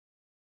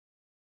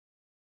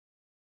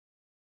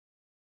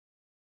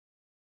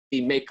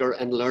the Maker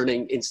and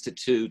Learning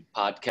Institute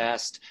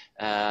podcast,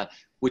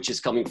 which is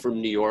coming from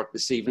New York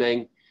this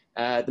evening.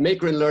 The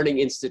Maker and Learning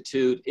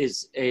Institute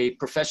is a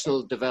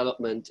professional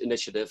development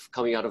initiative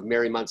coming out of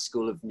Marymount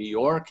School of New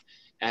York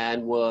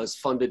and was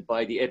funded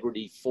by the Edward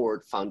E.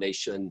 Ford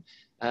Foundation.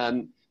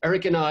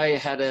 Eric and I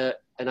had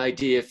an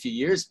idea a few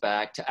years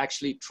back to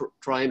actually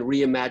try and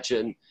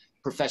reimagine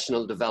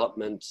professional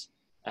development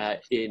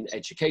in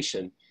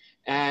education.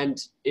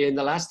 And in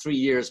the last 3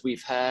 years,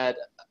 we've had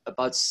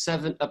about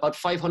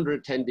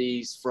 500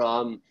 attendees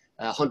from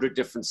 100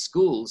 different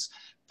schools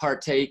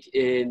partake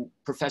in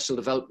professional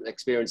development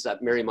experience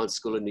at Marymount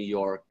School in New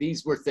York.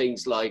 These were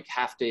things like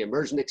half-day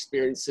immersion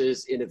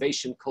experiences,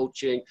 innovation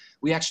coaching.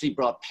 We actually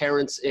brought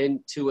parents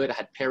into it,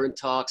 had parent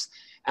talks,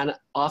 and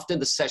often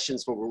the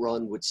sessions were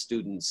run with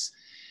students.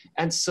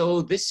 And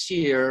so this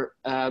year,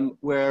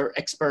 we're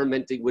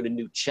experimenting with a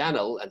new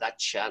channel, and that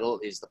channel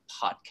is the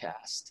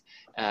podcast,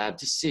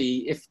 to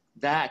see if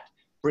that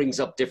brings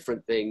up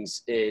different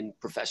things in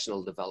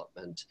professional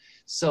development.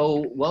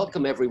 So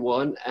welcome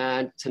everyone,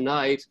 and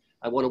tonight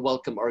I want to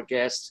welcome our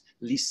guest,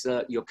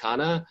 Lisa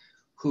Yokana,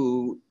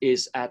 who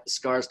is at the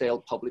Scarsdale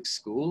Public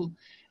School.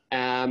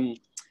 And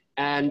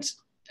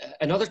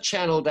another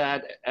channel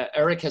that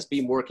Eric has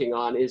been working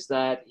on is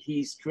that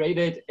he's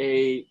created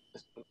a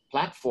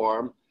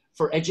platform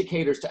for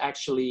educators to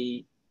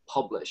actually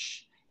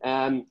publish.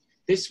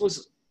 This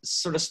was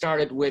sort of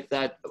started with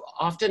that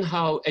often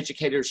how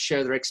educators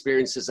share their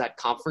experiences at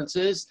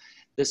conferences.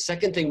 The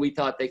second thing we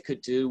thought they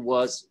could do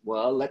was,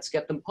 well, let's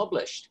get them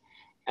published.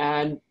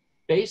 And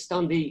based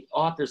on the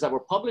authors that were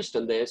published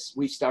on this,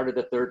 we started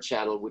a third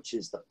channel, which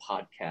is the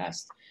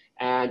podcast.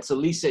 And so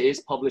Lisa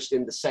is published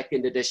in the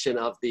second edition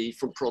of the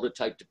From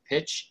Prototype to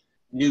Pitch,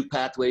 New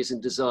Pathways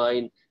in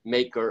Design,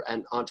 Maker,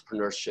 and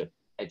Entrepreneurship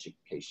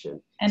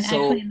Education. And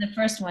so, actually in the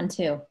first one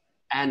too.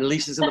 And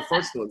Lisa's in the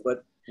first one,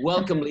 but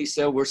welcome,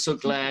 Lisa. We're so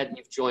glad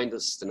you've joined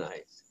us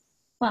tonight.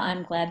 Well,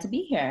 I'm glad to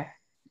be here.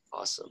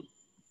 Awesome.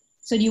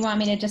 So do you want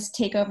me to just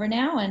take over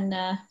now and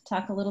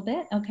talk a little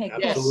bit? Okay,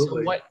 great. Yes.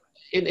 So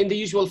in the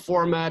usual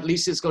format,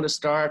 Lisa's going to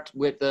start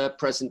with a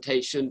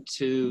presentation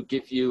to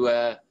give you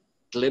a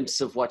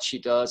glimpse of what she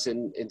does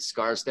in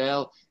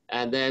Scarsdale,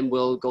 and then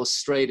we'll go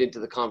straight into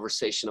the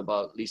conversation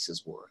about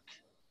Lisa's work.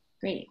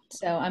 Great.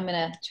 So I'm going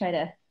to try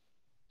to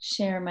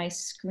share my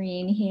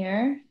screen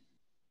here.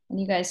 And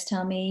you guys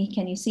tell me,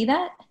 can you see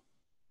that?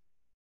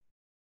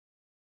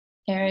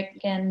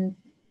 Eric and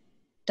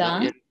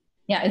Don?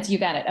 Yeah, you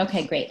got it.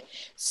 Okay, great.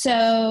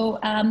 So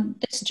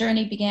this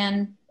journey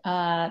began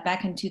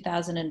back in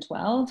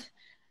 2012.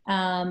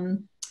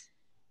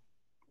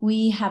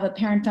 We have a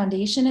parent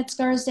foundation at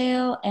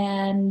Scarsdale,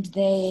 and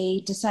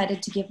they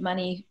decided to give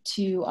money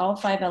to all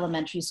 5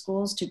 elementary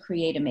schools to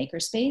create a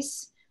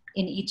makerspace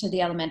in each of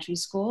the elementary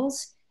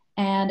schools.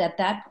 And at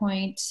that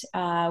point,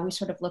 we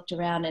sort of looked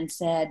around and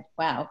said,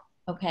 wow,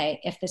 okay,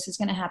 if this is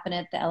going to happen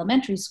at the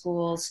elementary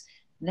schools,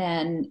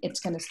 then it's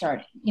going to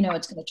start,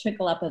 it's going to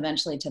trickle up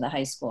eventually to the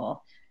high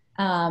school.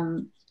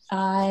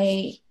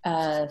 I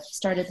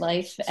started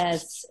life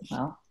as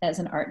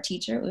an art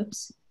teacher,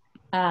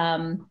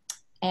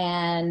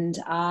 and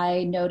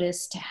I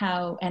noticed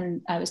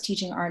and I was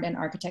teaching art and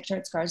architecture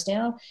at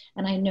Scarsdale,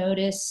 and I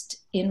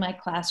noticed in my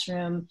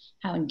classroom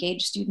how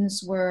engaged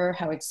students were,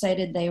 how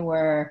excited they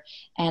were,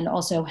 and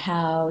also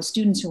how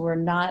students who were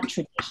not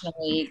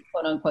traditionally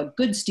quote unquote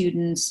good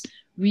students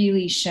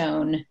really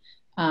shone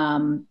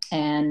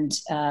and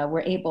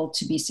were able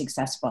to be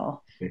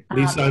successful.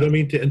 Lisa, I don't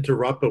mean to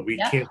interrupt, but we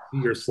can't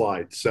see your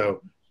slides.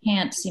 So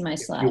can't see my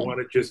slide. You want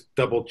to just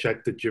double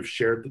check that you've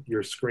shared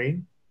your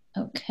screen?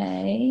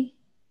 Okay.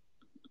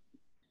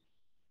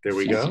 There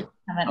we go.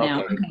 How about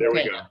now? Okay, there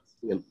we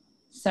go.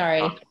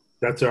 Sorry.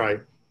 That's all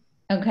right.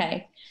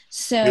 Okay.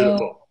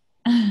 So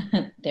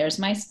there's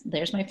my,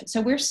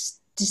 so we're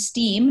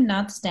STEAM,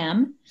 not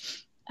STEM.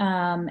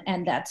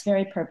 And that's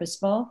very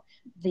purposeful.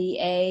 The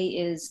A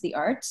is the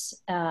arts,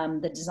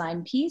 the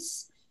design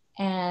piece.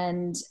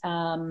 And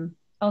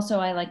also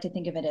I like to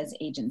think of it as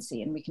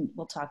agency, and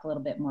we'll talk a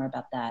little bit more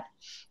about that.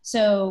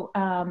 So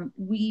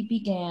we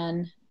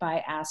began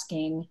by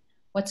asking,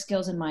 what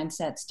skills and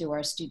mindsets do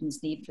our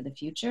students need for the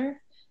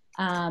future?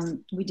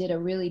 We did a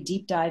really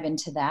deep dive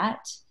into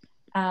that.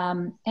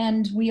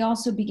 And we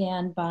also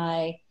began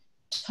by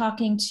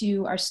talking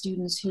to our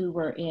students who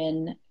were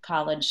in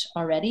college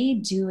already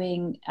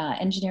doing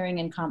engineering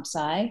and comp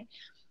sci.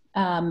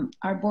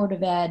 Our Board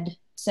of Ed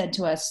said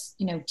to us,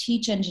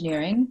 teach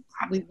engineering.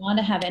 We want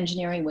to have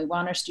engineering. We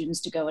want our students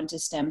to go into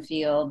STEM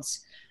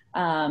fields.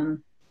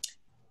 And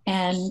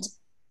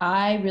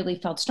I really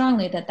felt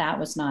strongly that that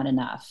was not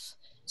enough.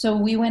 So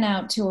we went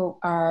out to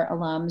our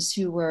alums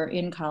who were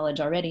in college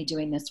already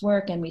doing this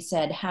work, and we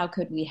said, how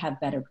could we have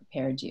better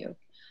prepared you?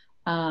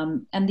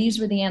 And these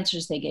were the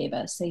answers they gave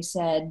us. They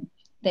said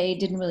they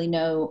didn't really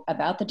know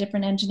about the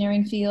different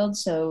engineering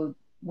fields. So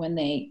when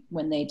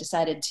they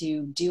decided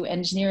to do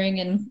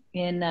engineering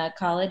in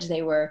college,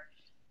 they were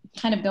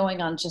kind of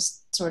going on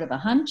just sort of a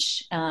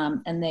hunch,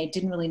 and they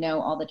didn't really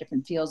know all the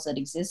different fields that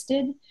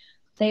existed.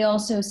 They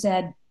also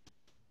said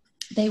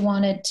They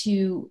wanted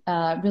to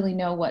really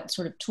know what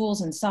sort of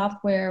tools and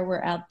software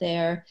were out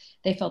there.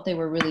 They felt they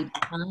were really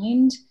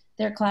behind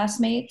their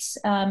classmates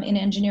in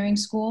engineering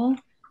school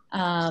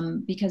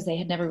because they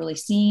had never really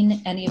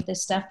seen any of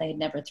this stuff. They had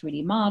never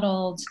 3D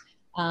modeled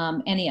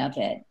any of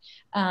it.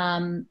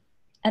 And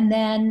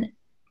then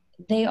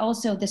they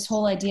also, this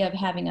whole idea of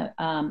having a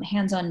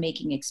hands-on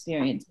making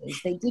experiences,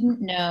 they didn't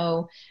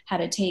know how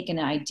to take an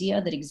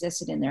idea that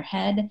existed in their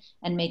head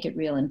and make it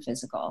real and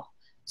physical.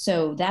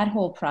 So that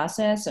whole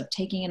process of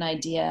taking an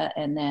idea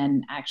and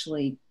then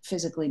actually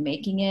physically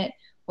making it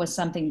was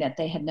something that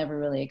they had never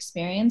really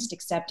experienced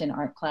except in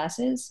art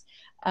classes.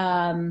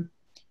 And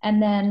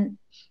then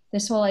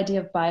this whole idea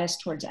of bias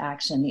towards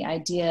action, the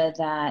idea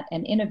that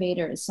an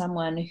innovator is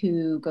someone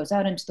who goes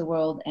out into the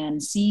world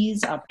and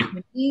sees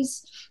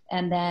opportunities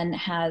and then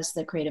has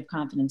the creative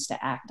confidence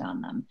to act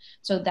on them.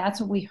 So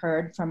that's what we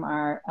heard from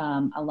our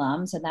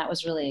alums, and that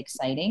was really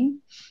exciting.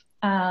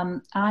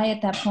 I,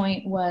 at that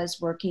point,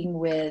 was working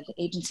with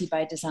Agency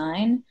by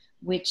Design,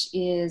 which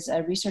is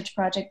a research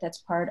project that's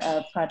part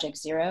of Project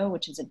Zero,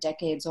 which is a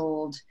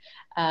decades-old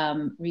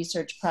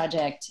research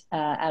project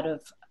out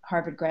of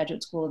Harvard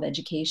Graduate School of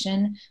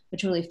Education,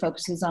 which really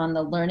focuses on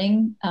the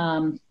learning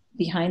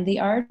behind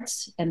the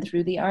arts and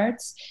through the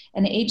arts.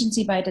 And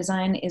Agency by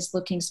Design is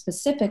looking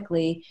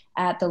specifically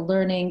at the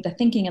learning, the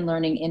thinking and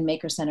learning in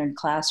maker-centered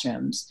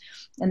classrooms.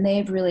 And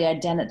they've really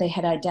they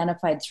had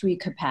identified 3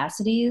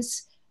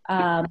 capacities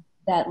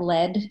that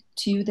led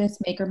to this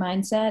maker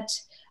mindset,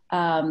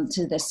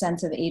 to this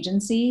sense of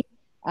agency.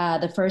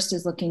 The first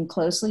is looking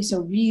closely,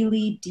 so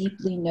really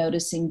deeply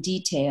noticing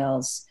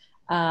details,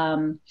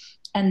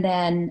 and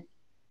then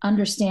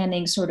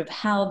understanding sort of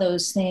how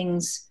those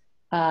things,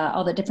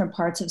 all the different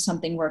parts of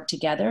something work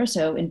together.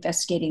 So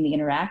investigating the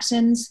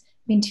interactions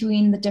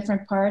between the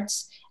different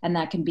parts, and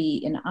that can be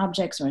in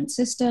objects or in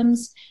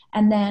systems.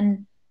 And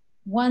then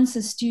once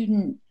a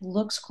student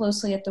looks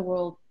closely at the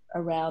world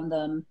around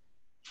them,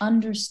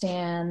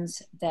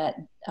 understands that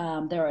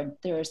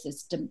there is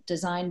this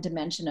design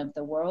dimension of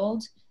the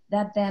world,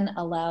 that then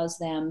allows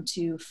them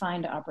to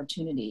find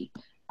opportunity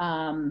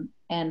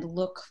and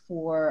look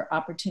for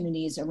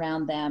opportunities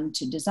around them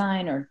to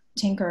design or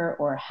tinker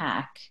or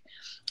hack.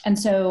 And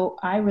so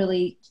I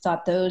really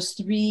thought those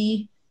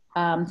 3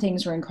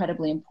 things were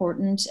incredibly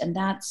important, and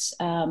that's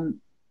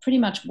pretty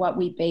much what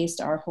we based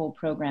our whole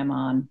program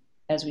on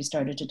as we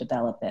started to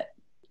develop it.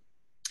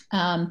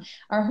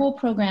 Our whole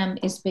program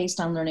is based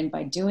on learning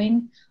by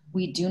doing.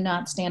 We do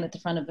not stand at the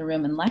front of the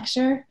room and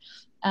lecture.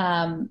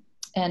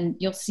 And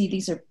you'll see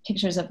these are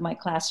pictures of my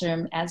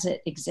classroom as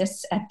it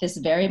exists at this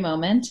very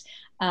moment.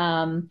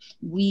 And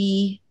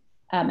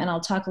I'll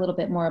talk a little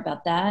bit more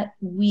about that.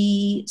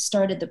 We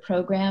started the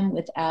program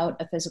without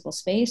a physical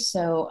space.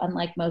 So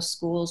unlike most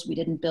schools, we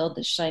didn't build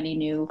the shiny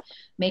new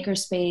maker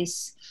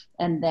space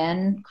and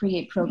then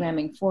create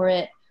programming for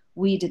it.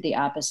 We did the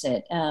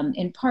opposite,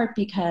 in part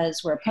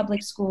because we're a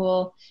public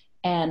school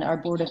and our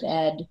Board of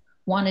Ed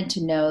wanted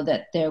to know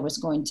that there were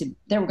going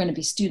to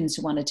be students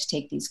who wanted to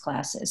take these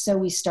classes. So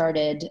we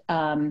started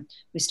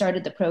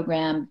the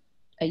program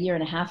a year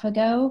and a half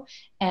ago,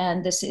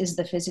 and this is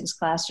the physics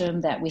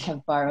classroom that we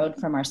have borrowed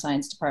from our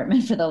science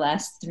department for the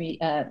last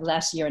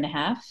year and a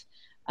half,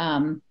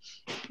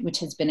 which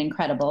has been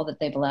incredible that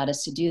they've allowed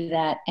us to do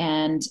that.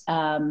 And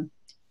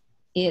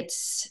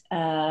it's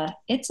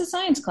a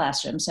science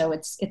classroom, so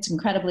it's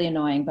incredibly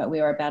annoying, but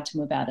we are about to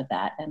move out of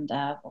that, and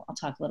I'll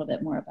talk a little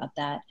bit more about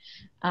that.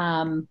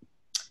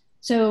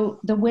 So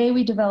the way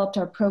we developed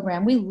our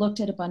program, we looked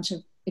at a bunch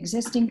of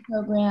existing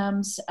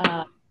programs.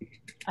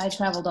 I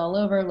traveled all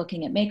over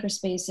looking at maker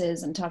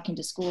spaces and talking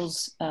to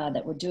schools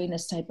that were doing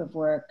this type of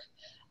work.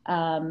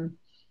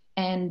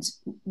 And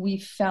we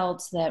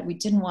felt that we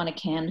didn't want a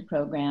canned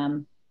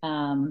program.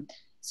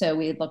 So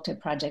we looked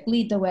at Project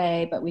Lead the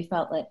Way, but we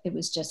felt like it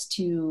was just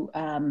too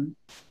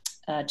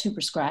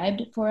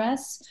prescribed for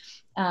us.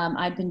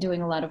 I've been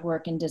doing a lot of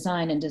work in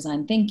design and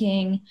design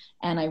thinking,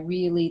 and I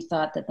really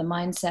thought that the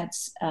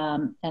mindsets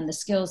and the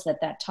skills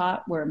that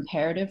taught were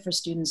imperative for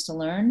students to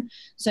learn.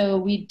 So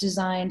we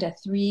designed a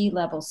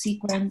 3-level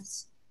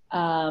sequence,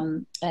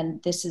 and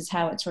this is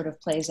how it sort of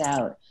plays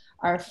out.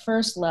 Our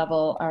first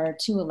level are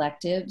 2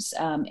 electives,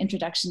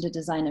 Introduction to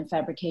Design and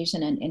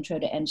Fabrication and Intro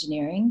to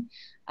Engineering.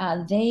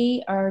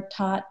 They are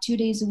taught 2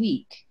 days a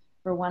week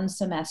for 1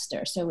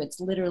 semester. So it's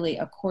literally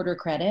a quarter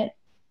credit.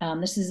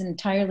 This is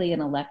entirely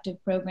an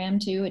elective program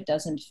too. It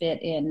doesn't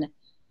fit in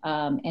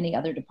any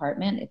other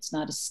department. It's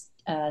not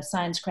a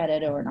science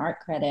credit or an art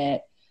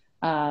credit.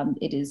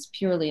 It is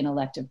purely an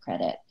elective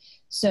credit.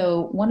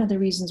 So one of the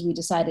reasons we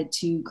decided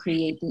to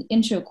create the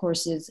intro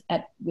courses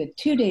with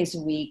 2 days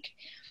a week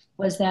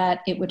was that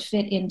it would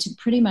fit into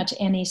pretty much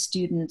any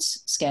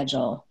student's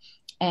schedule.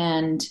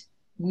 And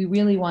we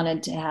really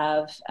wanted to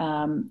have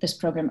this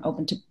program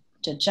open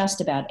to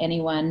just about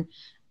anyone.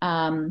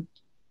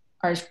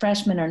 Our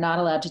freshmen are not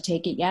allowed to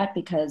take it yet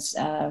because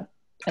I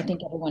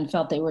think everyone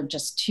felt they were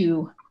just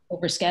too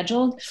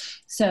overscheduled.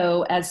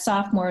 So as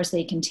sophomores,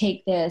 they can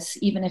take this,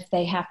 even if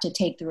they have to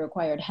take the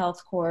required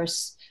health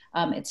course,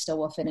 it still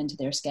will fit into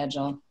their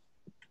schedule.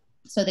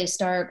 So they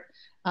start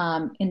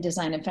in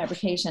design and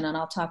fabrication, and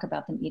I'll talk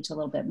about them each a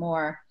little bit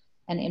more,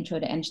 and intro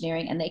to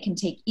engineering, and they can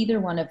take either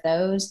one of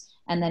those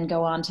and then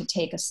go on to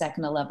take a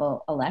second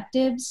level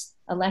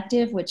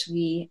elective, which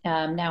we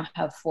now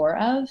have 4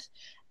 of,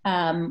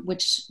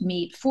 which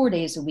meet 4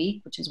 days a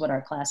week, which is what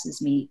our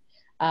classes meet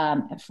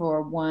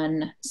for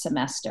 1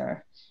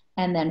 semester.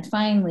 And then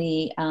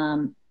finally,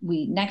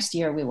 next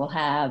year we will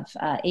have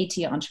AT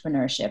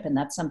entrepreneurship, and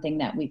that's something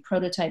that we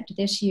prototyped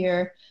this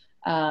year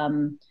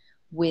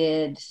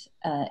with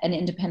an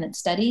independent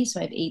study. So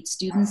I have 8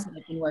 students that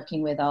I've been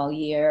working with all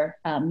year,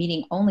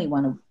 meeting only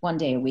one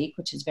day a week,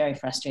 which is very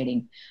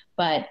frustrating.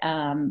 But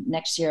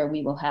next year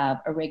we will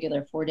have a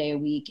regular 4-day a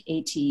week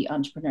AT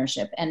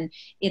entrepreneurship. And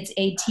it's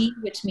AT,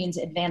 which means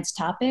advanced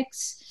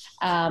topics.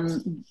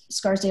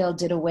 Scarsdale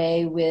did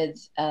away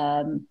with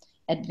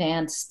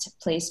advanced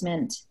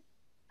placement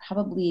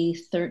probably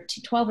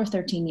 12 or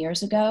 13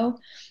 years ago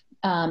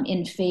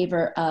in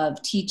favor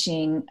of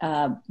teaching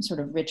sort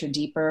of richer,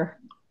 deeper,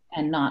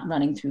 and not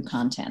running through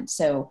content.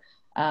 So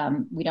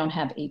we don't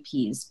have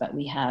APs, but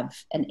we have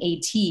an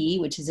AT,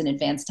 which is an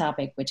advanced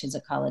topic, which is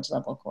a college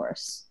level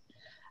course.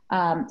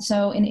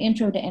 So in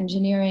Intro to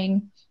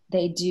Engineering,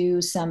 they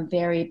do some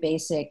very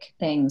basic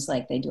things,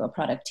 like they do a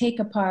product take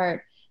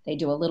apart, they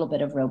do a little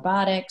bit of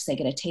robotics, they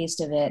get a taste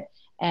of it,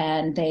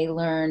 and they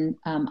learn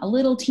a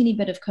little teeny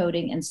bit of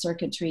coding and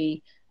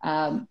circuitry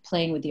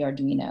playing with the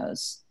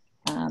Arduinos.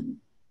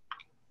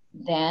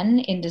 Then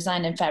in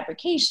design and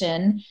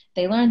fabrication,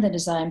 they learn the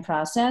design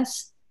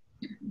process.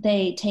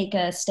 They take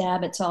a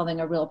stab at solving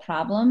a real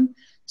problem.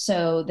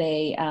 So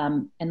they,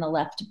 in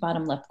the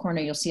bottom left corner,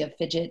 you'll see a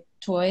fidget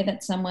toy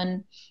that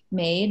someone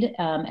made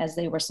as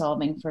they were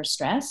solving for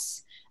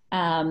stress.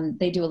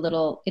 They do a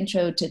little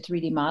intro to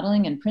 3D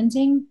modeling and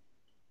printing.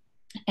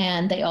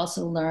 And they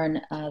also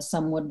learn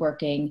some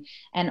woodworking,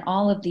 and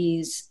all of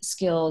these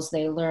skills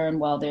they learn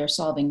while they're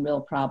solving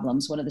real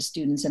problems. One of the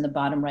students in the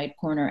bottom right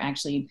corner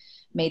actually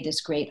made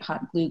this great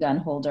hot glue gun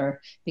holder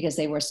because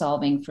they were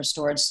solving for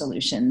storage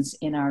solutions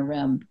in our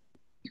room.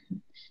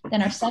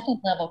 Then our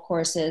second level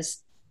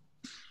courses,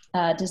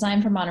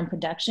 Design for Modern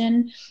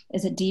Production,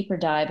 is a deeper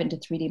dive into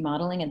 3D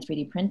modeling and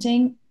 3D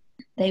printing.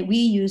 We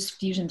use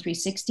Fusion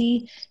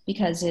 360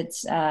 because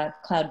it's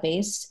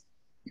cloud-based,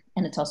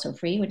 and it's also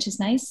free, which is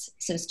nice.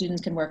 So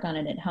students can work on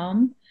it at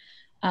home.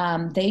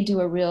 They do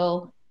a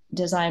real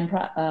design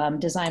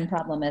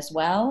problem as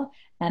well,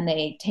 and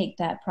they take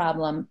that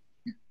problem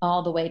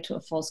all the way to a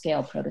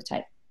full-scale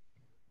prototype,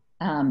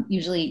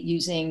 usually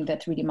using the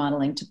 3D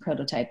modeling to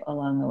prototype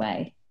along the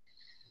way.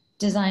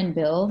 Design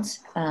build,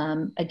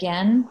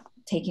 again,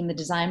 taking the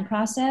design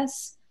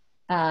process,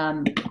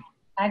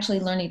 actually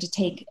learning to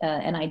take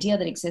an idea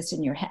that exists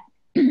in your head,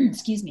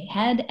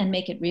 head, and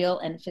make it real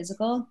and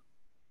physical.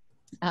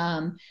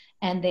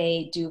 And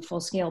they do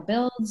full-scale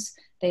builds,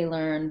 they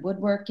learn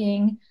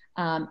woodworking,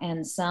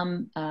 and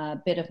some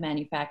bit of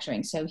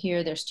manufacturing. So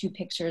here there's 2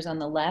 pictures. On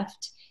the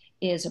left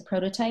is a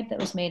prototype that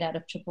was made out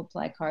of triple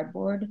ply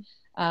cardboard.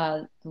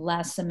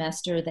 Last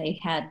semester they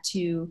had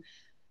to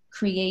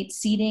create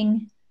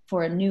seating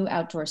for a new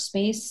outdoor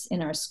space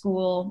in our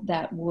school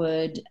that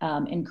would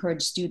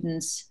encourage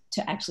students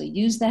to actually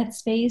use that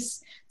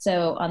space.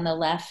 So on the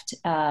left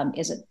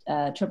is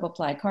a triple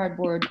ply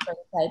cardboard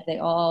prototype. They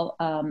all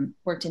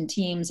worked in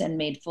teams and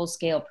made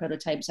full-scale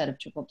prototypes out of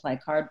triple ply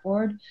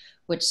cardboard,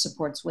 which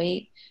supports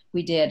weight.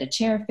 We did a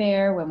chair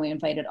fair when we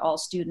invited all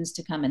students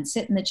to come and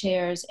sit in the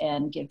chairs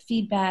and give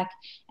feedback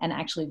and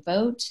actually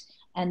vote.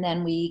 And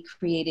then we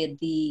created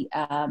the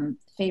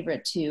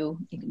favorite 2.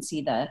 You can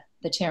see the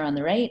chair on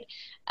the right.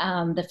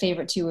 The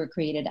favorite 2 were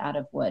created out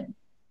of wood.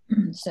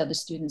 So the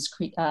students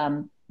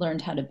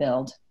learned how to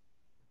build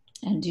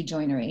and do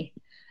joinery.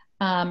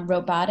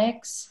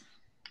 Robotics,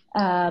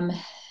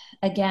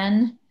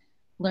 again,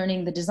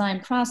 learning the design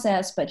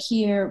process, but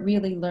here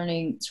really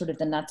learning sort of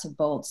the nuts and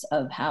bolts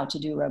of how to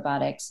do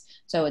robotics.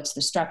 So it's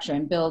the structure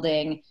and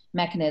building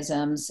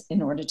mechanisms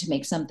in order to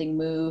make something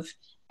move,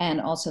 and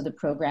also the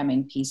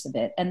programming piece of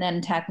it, and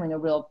then tackling a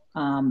real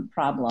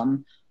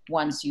problem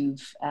once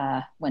you've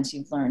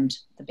learned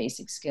the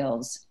basic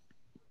skills.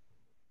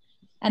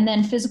 And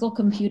then physical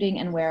computing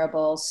and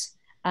wearables.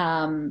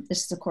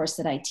 This is a course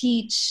that I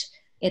teach.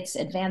 It's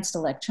advanced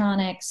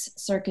electronics,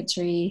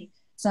 circuitry,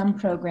 some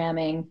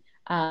programming,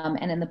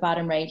 and in the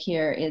bottom right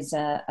here is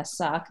a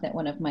sock that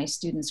one of my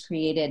students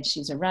created.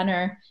 She's a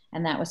runner,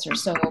 and that was her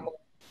solo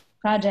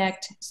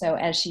project. So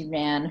as she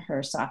ran,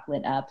 her sock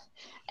lit up,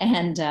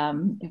 and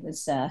it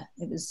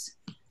was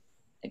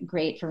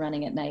great for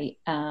running at night.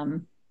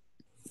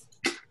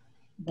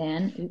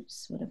 Then,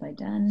 oops, what have I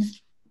done?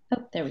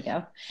 Oh, there we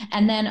go.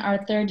 And then our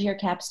 3rd year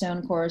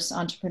capstone course,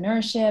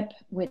 entrepreneurship,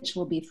 which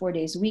will be 4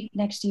 days a week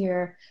next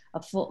year,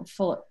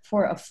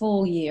 for a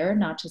full year,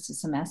 not just a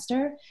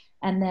semester.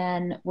 And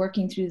then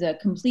working through the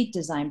complete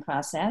design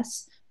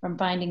process, from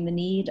finding the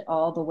need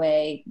all the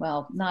way,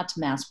 well, not to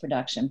mass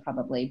production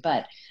probably,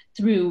 but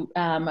through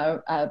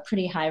a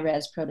pretty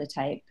high-res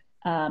prototype,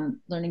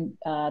 learning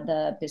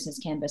the business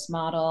canvas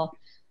model,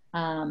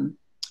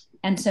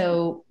 And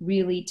so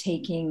really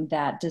taking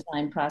that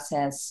design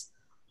process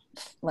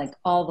like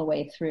all the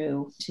way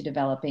through to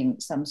developing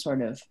some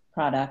sort of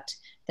product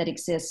that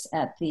exists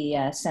at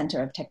the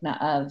center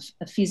of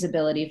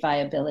feasibility,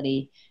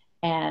 viability,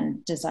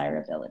 and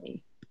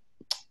desirability.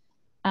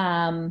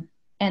 And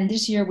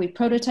this year we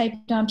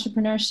prototyped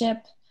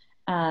entrepreneurship.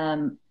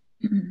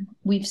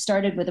 We've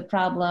started with a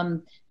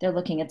problem. They're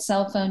looking at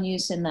cell phone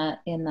use in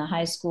the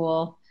high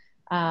school.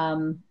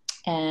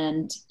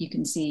 And you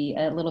can see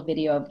a little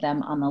video of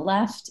them on the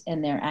left,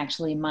 and they're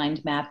actually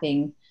mind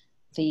mapping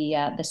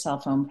the cell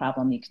phone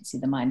problem. You can see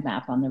the mind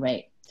map on the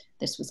right.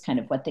 This was kind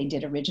of what they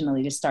did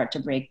originally to start to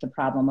break the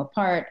problem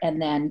apart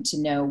and then to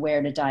know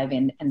where to dive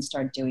in and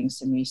start doing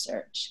some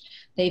research.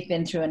 They've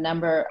been through a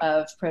number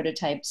of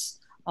prototypes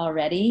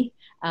already,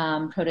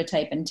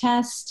 prototype and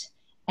test.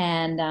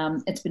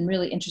 And it's been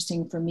really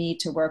interesting for me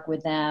to work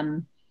with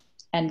them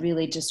and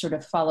really just sort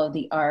of follow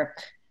the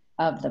arc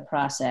of the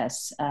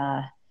process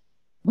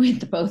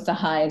with both the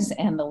highs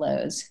and the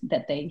lows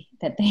that they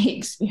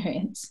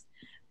experience.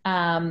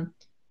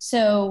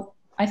 So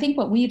I think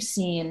what we've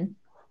seen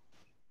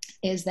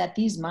is that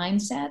these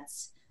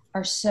mindsets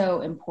are so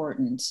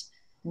important.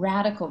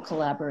 Radical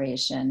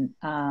collaboration.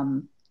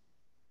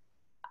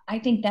 I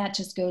think that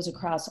just goes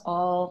across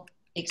all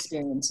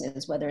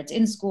experiences, whether it's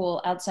in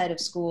school, outside of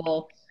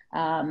school.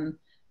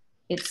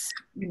 It's,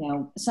 you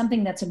know,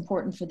 something that's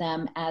important for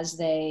them as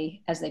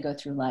they go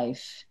through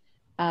life.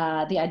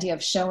 The idea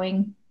of show,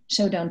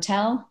 don't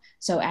tell.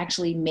 So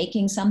actually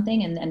making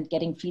something and then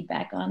getting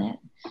feedback on it.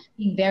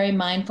 Being very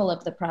mindful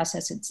of the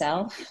process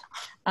itself.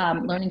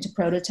 Learning to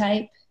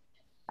prototype.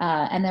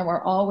 And then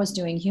we're always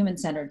doing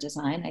human-centered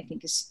design, I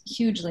think is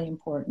hugely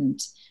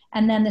important.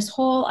 And then this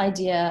whole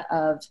idea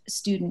of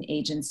student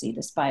agency,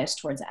 this bias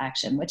towards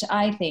action, which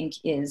I think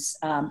is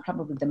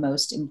probably the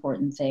most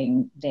important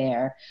thing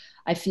there.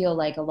 I feel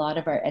like a lot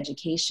of our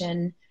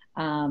education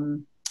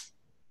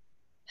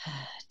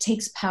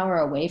takes power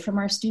away from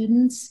our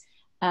students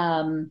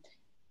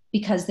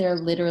because they're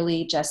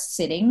literally just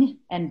sitting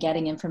and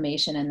getting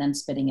information and then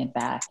spitting it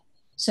back.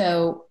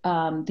 So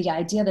the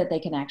idea that they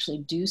can actually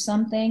do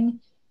something,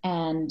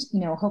 and,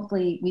 you know,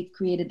 hopefully we've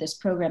created this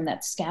program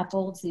that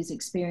scaffolds these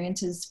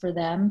experiences for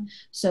them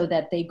so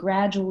that they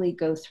gradually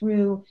go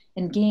through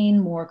and gain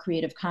more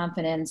creative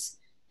confidence.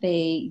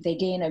 They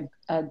gain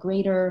a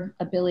greater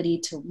ability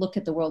to look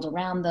at the world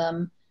around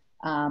them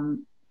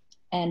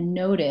and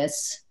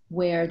notice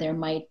where there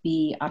might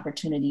be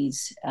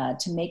opportunities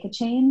to make a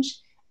change.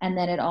 And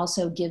then it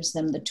also gives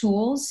them the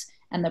tools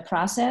and the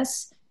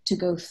process to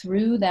go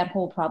through that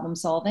whole problem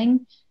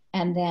solving,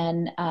 and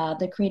then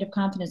the creative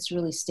confidence to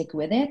really stick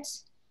with it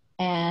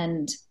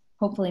and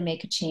hopefully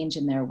make a change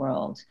in their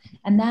world.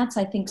 And that's,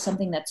 I think,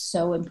 something that's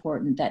so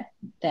important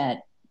that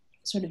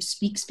sort of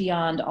speaks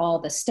beyond all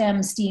the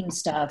STEAM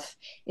stuff,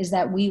 is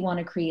that we want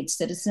to create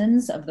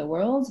citizens of the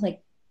world.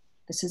 Like,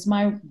 this is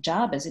my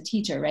job as a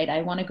teacher, right?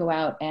 I want to go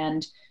out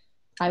and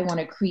I want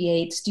to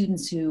create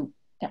students who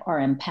are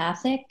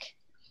empathic,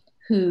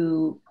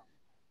 who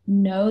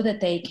know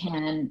that they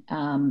can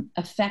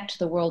affect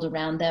the world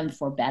around them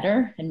for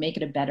better and make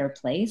it a better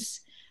place,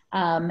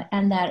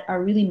 and that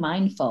are really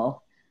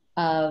mindful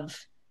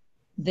of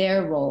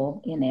their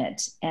role in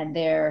it and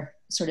their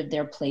sort of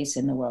their place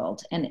in the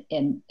world. And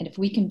if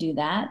we can do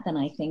that, then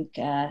I think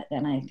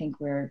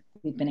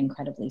we've been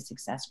incredibly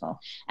successful.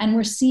 And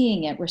we're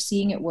seeing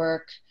it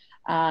work.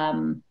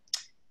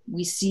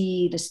 We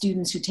see the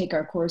students who take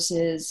our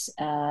courses,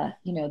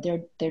 you know,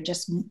 they're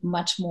just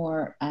much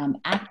more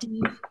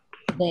active.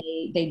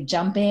 They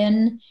jump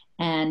in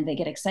and they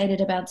get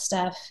excited about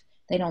stuff.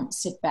 They don't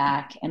sit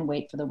back and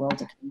wait for the world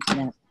to come to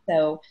them.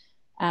 So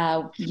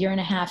year and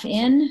a half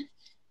in,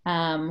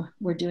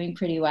 we're doing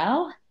pretty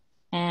well.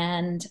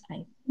 And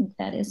I think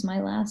that is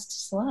my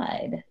last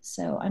slide.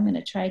 So I'm going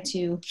to try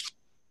to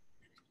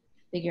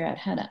figure out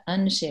how to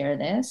unshare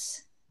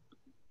this.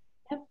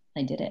 Yep,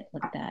 I did it.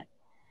 Look at that.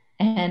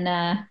 And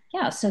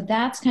yeah, so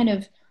that's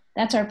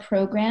our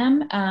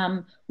program.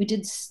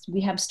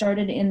 We have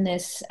started in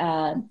this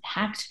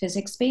hacked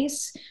physics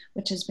space,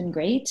 which has been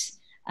great.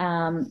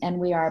 And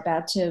we are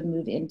about to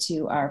move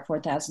into our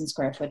 4,000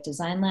 square foot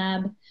design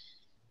lab,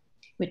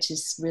 which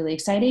is really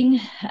exciting,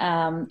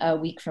 a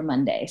week from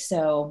Monday.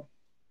 So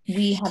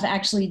we have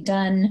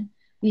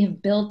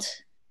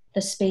built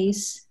the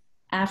space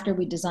after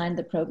we designed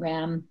the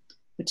program,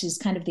 which is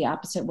kind of the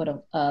opposite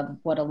of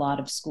what a lot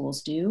of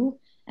schools do.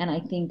 And I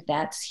think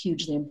that's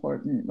hugely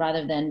important,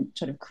 rather than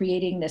sort of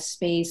creating this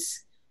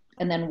space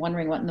and then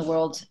wondering what in the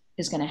world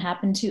is going to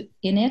happen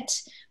in it.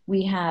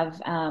 We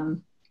have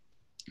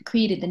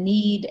created the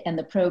need and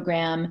the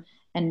program,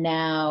 and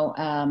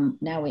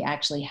now we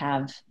actually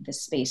have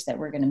this space that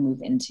we're going to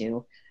move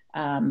into.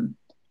 And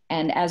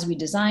as we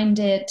designed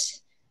it,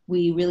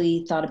 we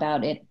really thought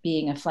about it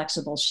being a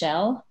flexible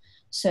shell,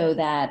 so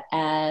that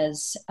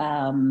as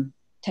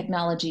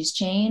technologies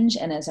change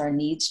and as our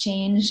needs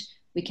change,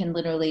 we can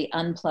literally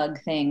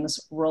unplug things,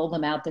 roll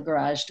them out the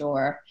garage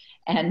door,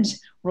 and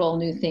roll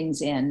new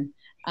things in.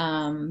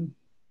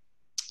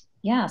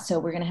 Yeah, so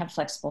we're going to have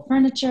flexible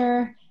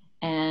furniture,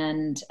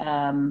 And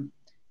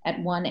at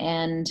one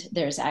end,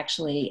 there's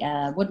actually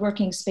a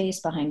woodworking space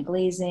behind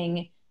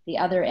glazing. The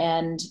other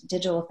end,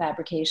 digital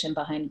fabrication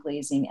behind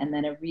glazing, and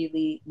then a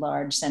really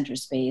large center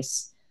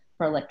space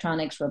for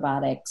electronics,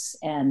 robotics,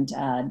 and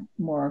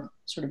more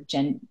sort of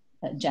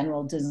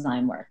general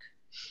design work.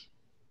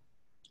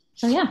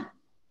 So yeah,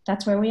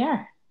 that's where we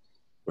are.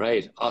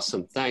 Right.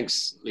 Awesome.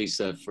 Thanks,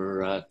 Lisa,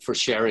 for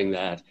sharing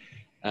that.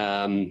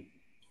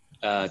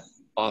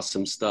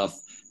 Awesome stuff.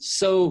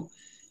 So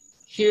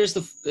here's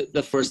the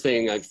first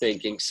thing I'm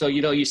thinking. So,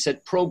 you know, you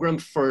said program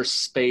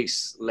first,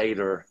 space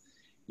later,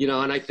 you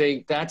know, and I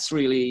think that's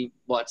really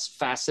what's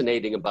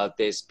fascinating about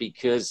this,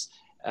 because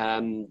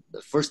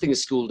the first thing a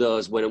school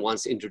does when it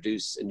wants to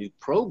introduce a new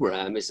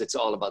program is it's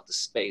all about the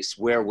space.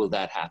 Where will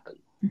that happen?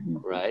 Mm-hmm.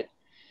 Right.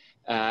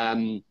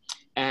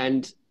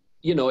 And,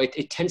 you know,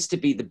 it tends to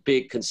be the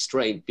big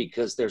constraint,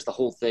 because there's the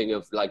whole thing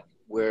of like,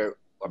 where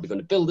are we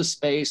going to build a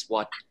space?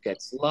 What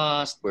gets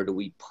lost? Where do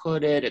we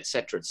put it? Et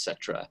cetera, et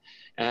cetera.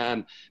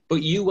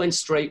 But you went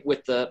straight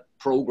with the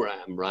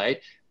program,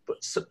 right?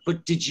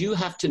 But did you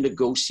have to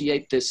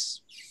negotiate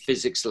this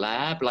physics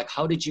lab? Like,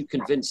 how did you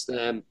convince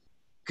them?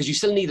 Because you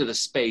still needed a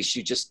space.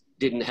 You just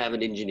didn't have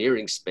an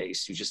engineering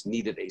space. You just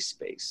needed a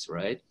space,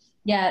 right?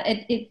 Yeah,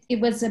 it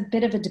was a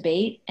bit of a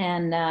debate.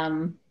 And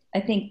I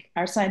think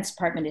our science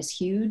department is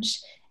huge.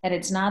 And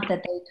it's not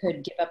that they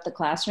could give up the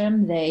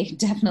classroom. They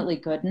definitely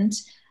couldn't.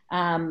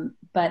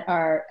 But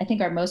I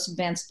think our most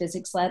advanced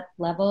physics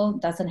level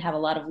doesn't have a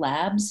lot of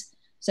labs.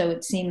 So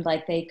it seemed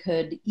like they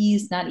could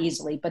not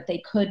easily, but they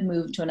could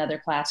move to another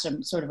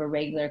classroom, sort of a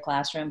regular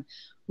classroom.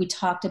 We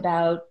talked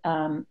about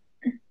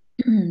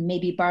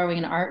maybe borrowing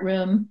an art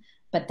room,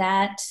 but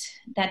that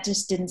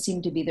just didn't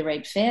seem to be the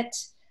right fit.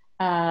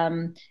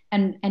 And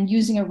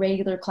using a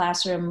regular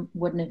classroom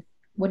wouldn't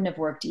have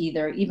worked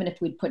either, even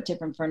if we'd put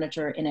different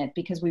furniture in it,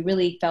 because we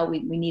really felt we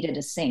needed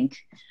a sink.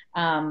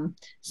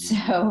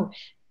 So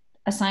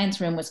a science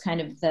room was kind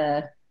of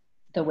the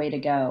way to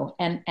go.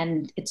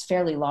 And it's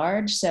fairly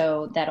large,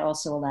 so that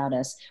also allowed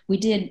us. We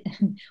did,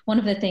 one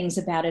of the things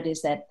about it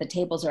is that the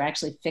tables are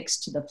actually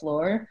fixed to the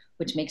floor,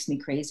 which makes me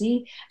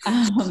crazy.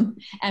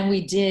 And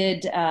we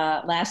did,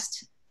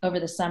 over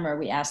the summer,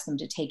 we asked them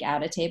to take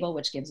out a table,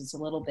 which gives us a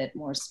little bit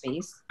more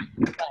space.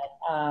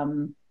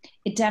 But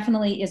it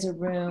definitely is a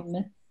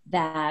room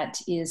that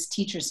is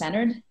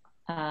teacher-centered.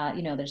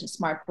 You know, there's a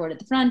smart board at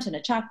the front and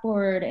a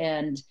chalkboard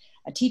and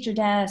a teacher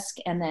desk,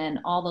 and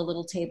then all the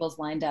little tables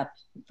lined up,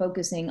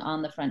 focusing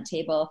on the front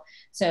table.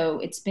 So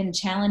it's been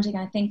challenging,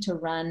 I think, to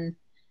run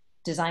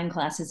design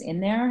classes in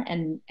there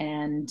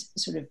and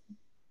sort of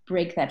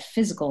break that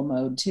physical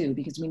mode too,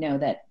 because we know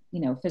that, you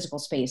know, physical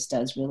space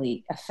does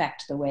really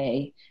affect the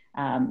way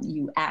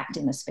you act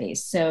in a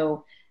space.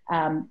 So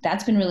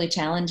that's been really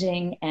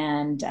challenging,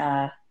 and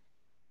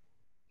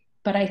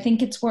but I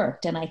think it's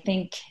worked, and I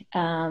think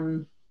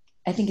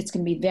it's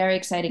going to be very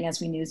exciting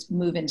as we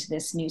move into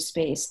this new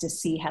space to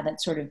see how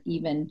that sort of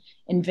even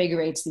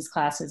invigorates these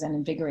classes and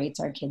invigorates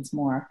our kids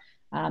more.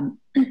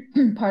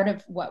 Part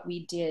of what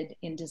we did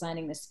in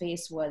designing the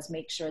space was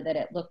make sure that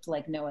it looked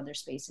like no other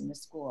space in the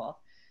school.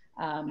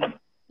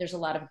 There's a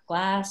lot of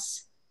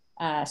glass,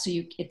 so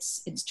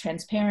it's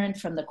transparent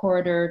from the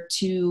corridor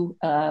to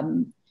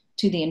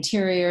the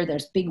interior.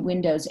 There's big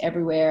windows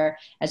everywhere.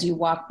 As you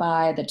walk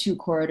by the two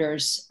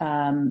corridors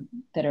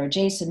that are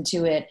adjacent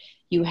to it,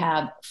 you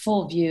have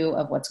full view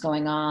of what's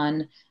going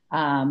on.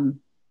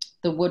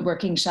 The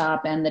woodworking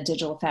shop and the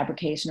digital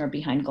fabrication are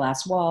behind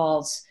glass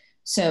walls.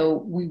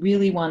 So we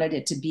really wanted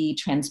it to be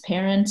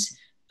transparent,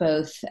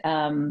 both,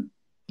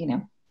 you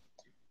know,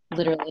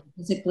 literally,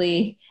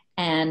 physically,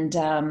 and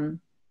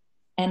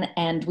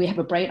we have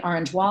a bright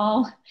orange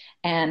wall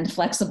and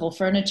flexible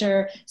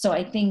furniture. So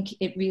I think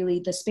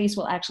the space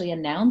will actually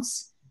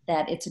announce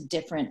that it's a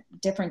different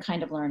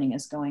kind of learning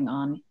is going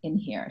on in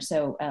here.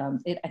 So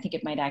I think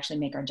it might actually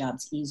make our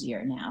jobs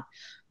easier now,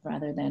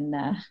 rather than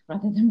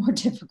more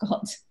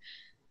difficult.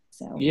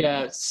 So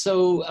yeah.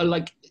 So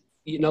like,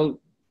 you know,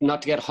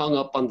 not to get hung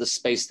up on the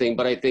space thing,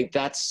 but I think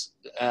that's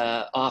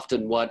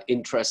often what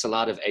interests a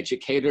lot of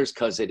educators,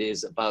 because it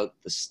is about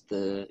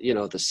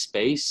the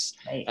space.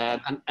 Right.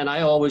 And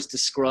I always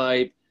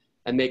describe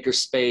a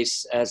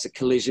makerspace as a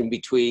collision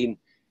between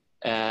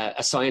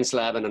a science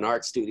lab and an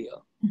art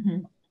studio.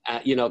 Mm-hmm.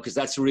 You know, because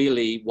that's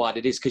really what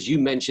it is. Because you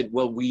mentioned,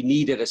 well, we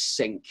needed a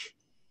sink.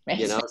 Right.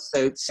 You know,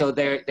 so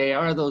they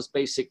are those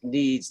basic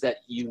needs that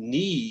you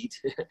need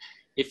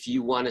if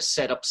you want to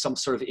set up some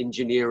sort of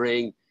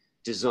engineering,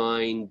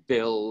 design,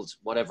 build,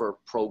 whatever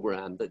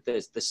program. That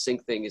the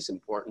sink thing is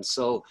important.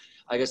 So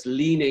I guess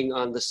leaning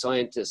on the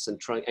scientists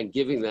and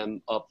giving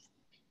them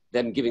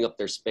giving up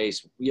their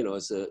space, you know,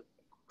 is a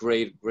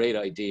great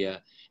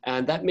idea.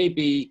 And that may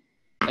be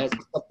as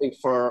something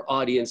for our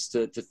audience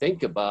to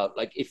think about.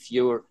 Like, if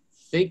you're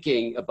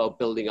thinking about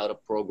building out a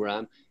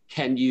program,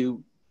 can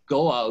you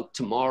go out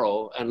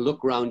tomorrow and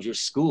look around your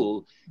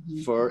school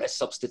mm-hmm. for a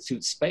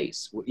substitute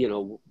space? You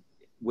know,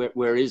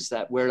 where is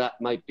that? Where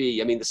that might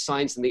be? I mean, the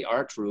science and the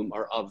art room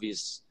are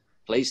obvious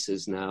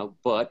places now,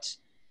 but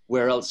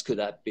where else could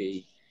that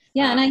be?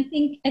 Yeah, and I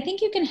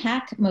think you can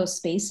hack most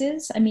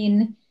spaces. I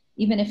mean,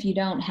 even if you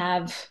don't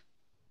have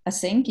a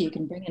sink, you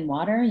can bring in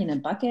water in a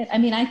bucket. I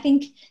mean, I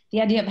think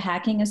the idea of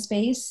hacking a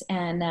space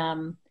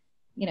and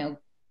you know,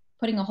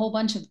 putting a whole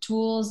bunch of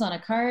tools on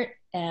a cart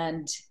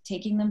and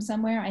taking them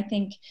somewhere. I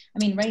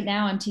mean, right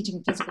now I'm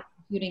teaching physical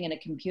computing in a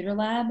computer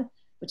lab,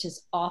 which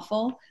is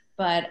awful.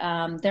 But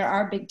there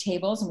are big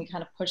tables, and we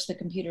kind of push the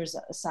computers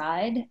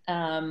aside.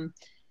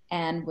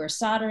 And we're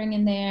soldering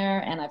in there,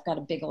 and I've got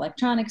a big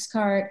electronics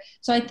cart.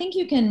 So I think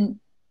you can,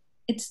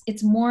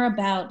 it's more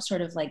about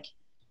sort of like,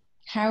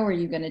 how are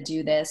you going to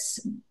do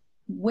this?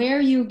 Where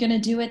you're going to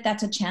do it,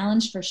 that's a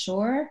challenge for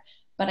sure.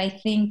 But I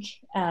think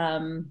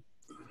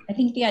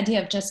the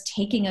idea of just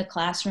taking a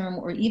classroom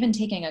or even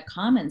taking a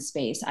common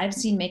space, I've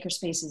seen maker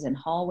spaces in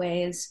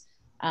hallways,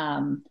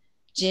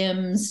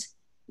 gyms,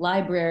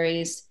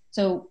 libraries.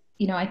 So,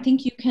 you know, I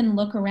think you can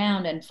look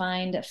around and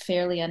find a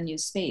fairly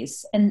unused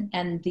space.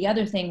 And the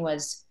other thing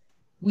was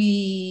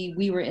we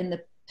were in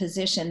the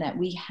position that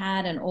we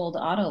had an old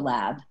auto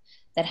lab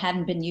that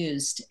hadn't been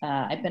used.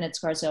 I've been at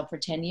Scarsdale for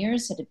 10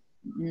 years. It had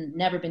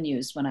never been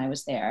used when I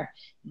was there.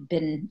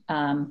 Been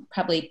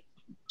probably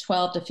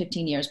 12 to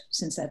 15 years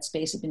since that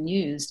space had been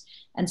used.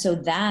 And so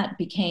that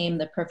became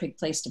the perfect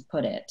place to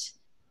put it,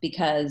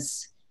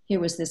 because here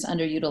was this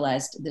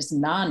underutilized, this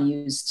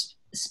non-used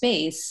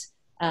space.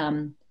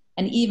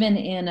 And even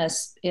in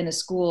a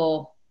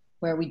school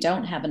where we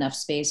don't have enough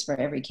space for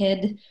every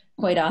kid,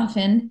 quite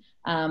often,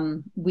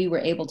 we were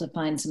able to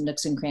find some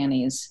nooks and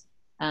crannies.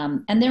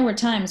 And there were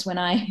times when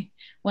I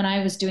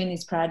was doing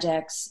these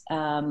projects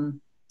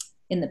in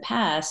the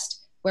past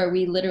where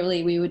we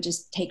would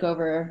just take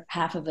over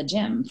half of a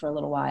gym for a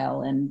little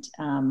while and,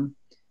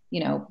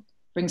 you know,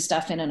 bring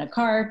stuff in a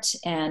cart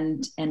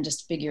and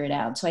just figure it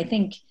out. So I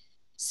think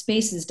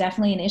space is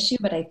definitely an issue,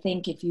 but I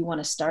think if you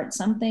want to start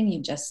something,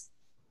 you just,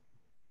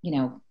 you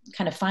know,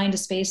 kind of find a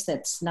space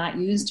that's not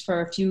used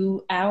for a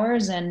few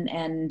hours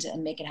and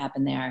make it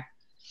happen there.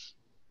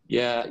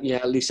 Yeah,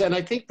 Lisa. And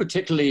I think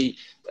particularly,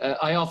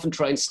 I often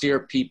try and steer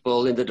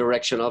people in the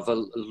direction of a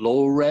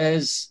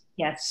low-res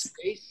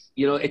space.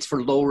 You know, it's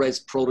for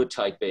low-res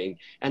prototyping,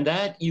 and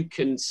that you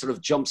can sort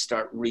of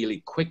jumpstart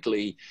really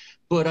quickly.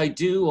 But I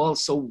do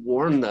also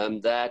warn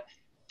them that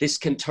this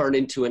can turn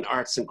into an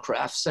arts and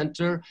crafts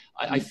center.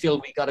 I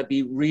feel we got to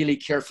be really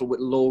careful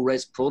with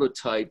low-res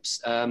prototypes,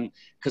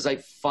 because I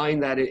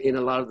find that in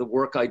a lot of the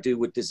work I do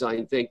with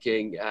design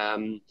thinking,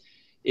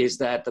 is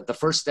that the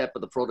first step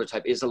of the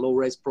prototype is a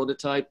low-res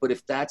prototype. But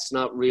if that's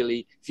not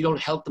really, if you don't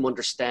help them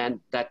understand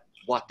that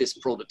what this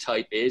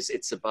prototype is,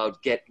 it's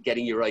about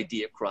getting your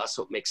idea across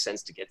so it makes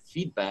sense to get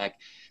feedback.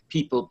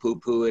 People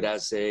poo-poo it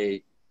as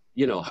a,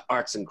 you know,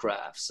 arts and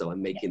crafts. So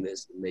I'm making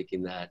this and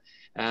making that.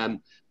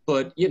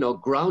 But, you know,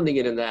 grounding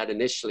it in that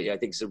initially, I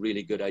think is a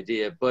really good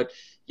idea. But,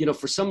 you know,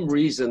 for some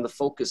reason, the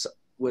focus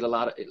with a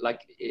lot of,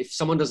 like, if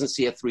someone doesn't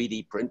see a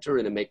 3D printer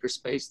in a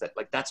makerspace,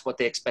 that's what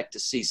they expect to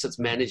see. So it's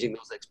managing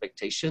those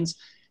expectations.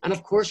 And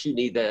of course you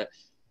need the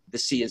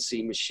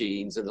CNC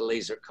machines and the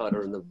laser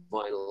cutter and the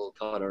vinyl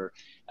cutter,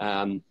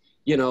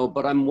 you know,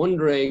 but I'm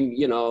wondering,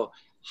 you know,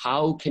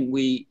 how can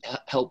we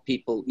help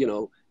people, you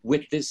know,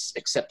 with this,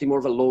 accepting more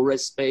of a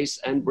low-res space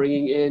and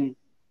bringing in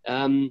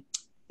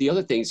the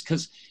other things?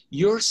 Because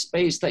your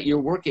space that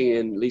you're working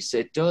in, Lisa,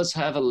 it does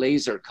have a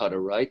laser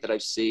cutter, right, that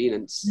I've seen?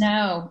 And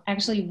no,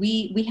 actually,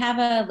 we have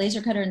a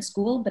laser cutter in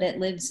school, but it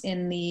lives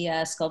in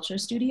the sculpture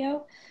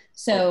studio,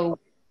 so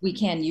we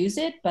can use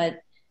it.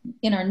 But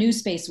in our new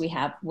space,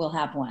 we'll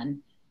have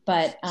one.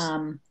 But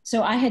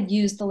so I had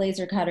used the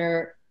laser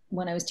cutter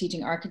when I was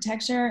teaching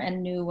architecture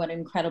and knew what an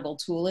incredible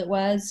tool it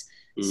was.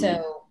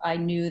 So I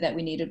knew that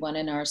we needed one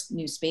in our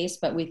new space,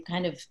 but we've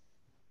kind of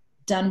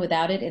done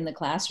without it in the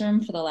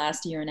classroom for the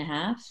last year and a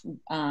half.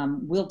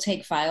 We'll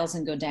take files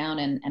and go down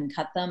and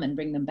cut them and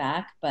bring them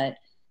back. But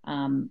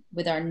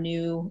with our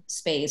new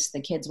space,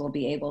 the kids will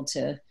be able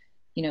to,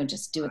 you know,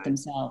 just do it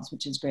themselves,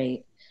 which is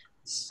great.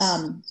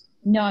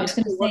 No, I was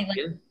going to say,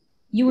 like,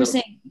 you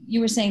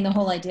were saying the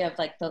whole idea of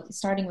like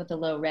starting with the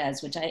low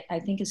res, which I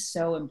think is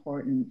so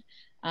important.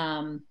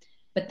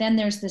 But then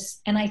there's this,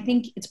 and I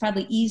think it's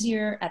probably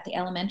easier at the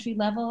elementary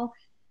level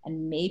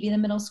and maybe the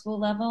middle school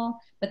level,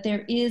 but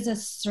there is a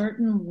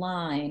certain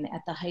line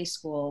at the high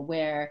school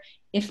where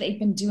if they've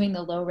been doing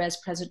the low res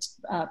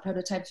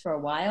prototypes for a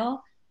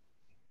while,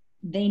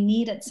 they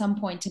need at some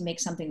point to make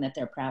something that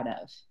they're proud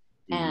of.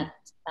 And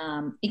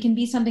it can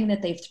be something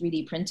that they've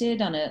 3D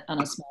printed on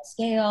a small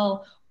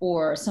scale,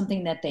 or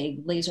something that they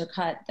laser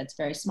cut that's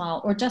very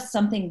small, or just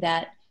something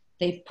that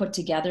they've put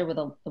together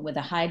with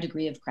a high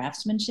degree of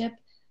craftsmanship.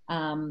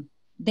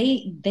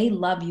 They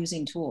love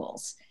using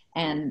tools.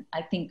 And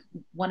I think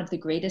one of the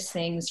greatest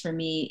things for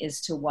me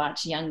is to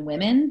watch young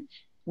women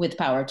with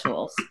power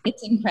tools.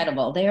 It's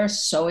incredible. They are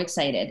so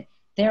excited.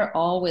 They're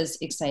always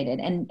excited.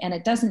 And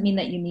it doesn't mean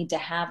that you need to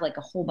have like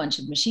a whole bunch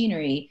of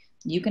machinery.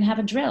 You can have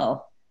a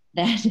drill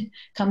that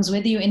comes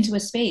with you into a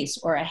space,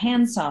 or a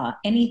handsaw,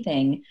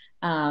 anything.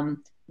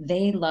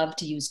 they love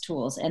to use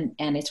tools, and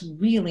it's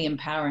really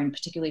empowering,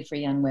 particularly for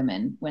young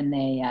women when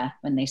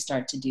they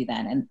start to do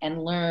that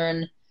and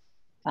learn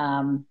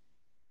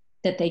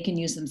that they can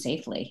use them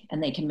safely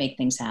and they can make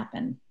things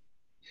happen.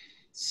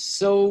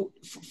 So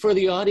for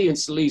the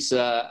audience,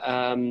 Lisa,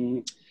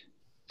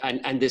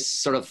 and this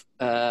sort of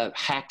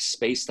hacked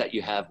space that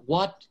you have,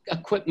 what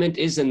equipment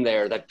is in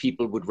there that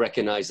people would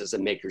recognize as a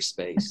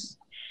makerspace?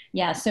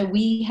 Yeah, so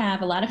we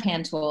have a lot of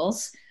hand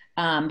tools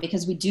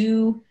because we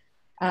do.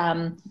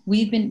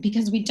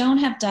 Because we don't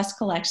have dust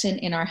collection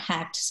in our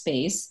hacked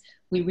space,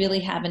 we really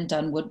haven't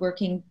done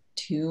woodworking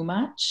too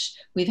much.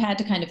 We've had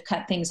to kind of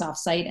cut things off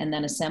site and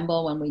then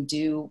assemble when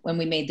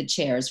we made the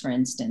chairs, for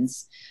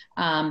instance.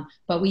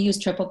 But we use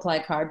triple ply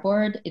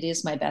cardboard. It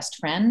is my best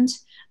friend.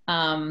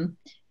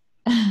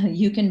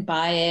 You can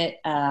buy it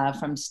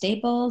from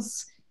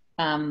Staples.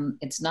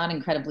 It's not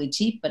incredibly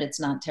cheap, but it's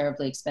not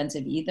terribly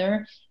expensive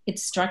either.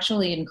 It's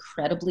structurally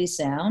incredibly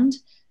sound.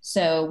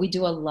 So we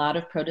do a lot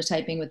of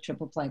prototyping with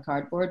triple ply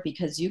cardboard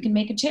because you can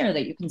make a chair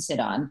that you can sit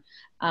on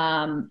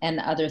and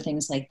other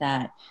things like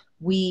that.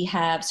 We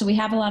have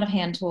a lot of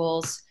hand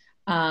tools.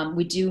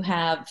 We do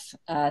have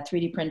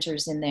 3D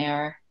printers in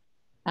there.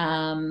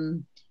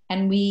 And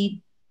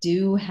we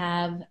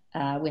have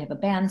a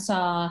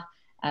bandsaw,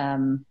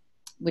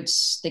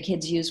 which the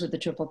kids use with the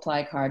triple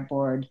ply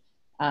cardboard.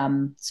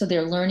 So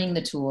they're learning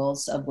the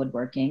tools of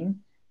woodworking.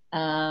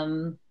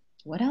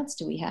 What else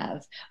do we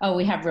have? Oh,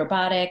 we have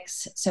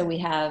robotics. So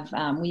we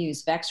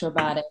use Vex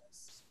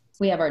robotics.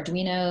 We have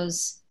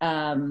Arduinos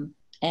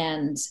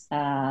and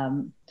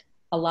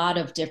a lot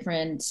of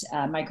different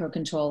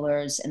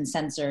microcontrollers and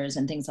sensors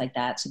and things like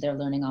that. So they're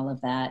learning all of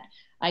that.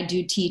 I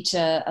do teach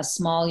a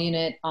small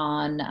unit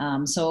on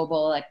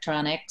sewable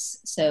electronics.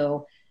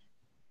 So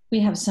we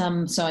have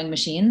some sewing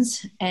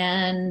machines,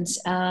 and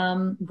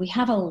we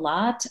have a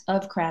lot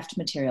of craft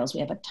materials. We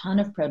have a ton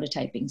of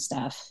prototyping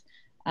stuff.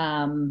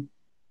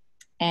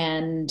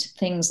 And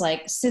things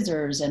like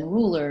scissors and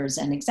rulers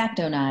and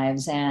X-Acto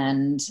knives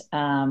and,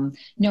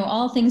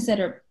 all things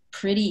that are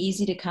pretty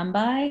easy to come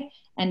by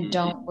and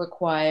don't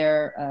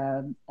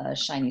require a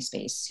shiny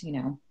space,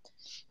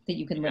 that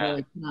you can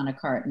literally put on a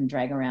cart and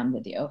drag around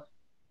with you.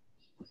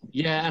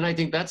 Yeah, and I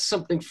think that's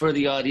something for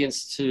the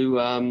audience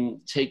to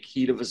take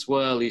heed of as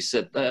well,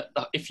 Lisa.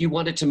 If you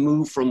wanted to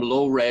move from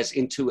low res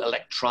into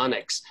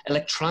electronics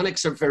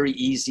are very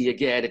easy.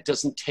 Again, it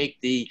doesn't take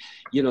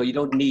you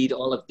don't need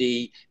all of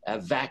the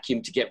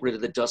vacuum to get rid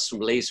of the dust from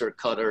laser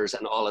cutters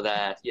and all of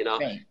that,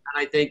 Right. And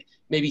I think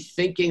maybe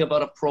thinking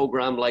about a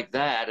program like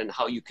that and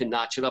how you can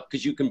notch it up,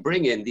 because you can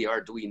bring in the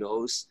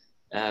Arduinos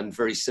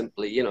very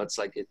simply, it's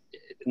like a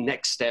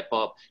next step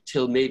up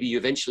till maybe you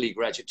eventually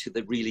graduate to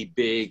the really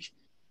big,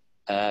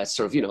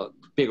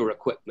 bigger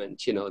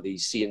equipment, the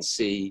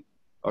CNC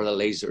or the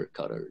laser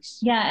cutters.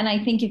 Yeah, and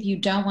I think if you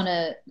don't want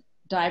to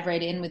dive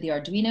right in with the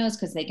Arduinos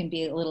because they can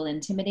be a little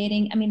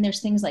intimidating. I mean, there's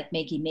things like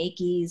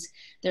Makey-Makeys.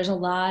 There's a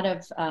lot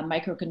of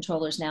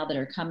microcontrollers now that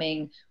are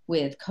coming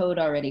with code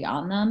already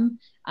on them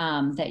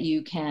that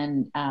you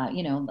can,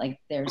 like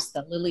there's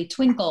the Lily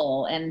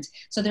Twinkle. And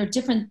so there are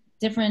different,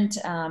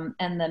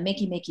 and the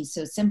Makey-Makey is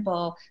so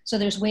simple. So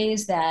there's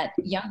ways that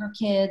younger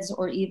kids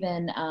or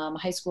even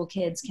high school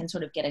kids can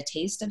sort of get a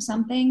taste of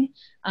something.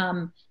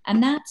 And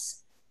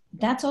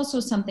that's also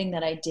something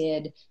that I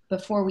did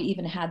before we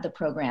even had the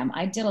program.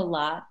 I did a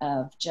lot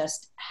of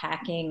just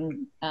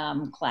hacking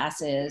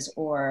classes,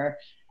 or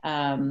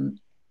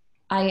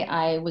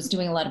I was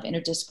doing a lot of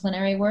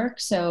interdisciplinary work.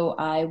 So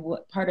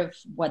part of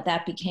what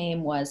that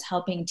became was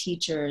helping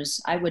teachers.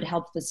 I would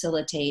help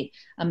facilitate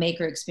a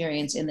maker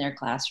experience in their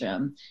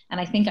classroom. And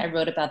I think I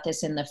wrote about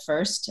this in the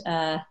first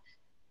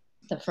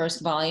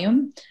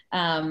volume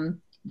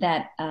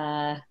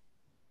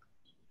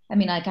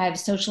I have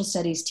social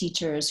studies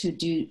teachers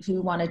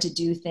who wanted to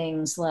do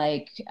things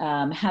like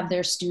have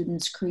their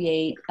students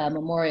create a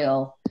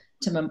memorial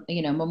to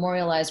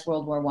memorialize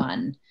World War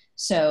I.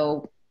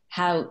 So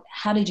how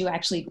did you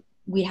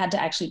we had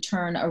to actually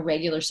turn a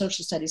regular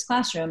social studies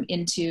classroom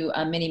into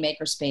a mini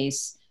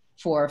makerspace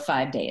for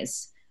 5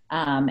 days.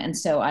 And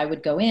so I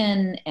would go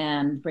in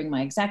and bring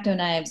my X-Acto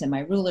knives and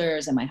my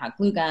rulers and my hot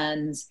glue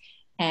guns,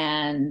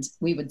 and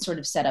we would sort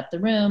of set up the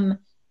room.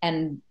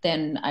 And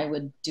then I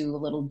would do a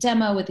little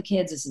demo with the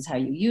kids. This is how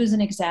you use an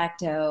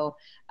X-Acto.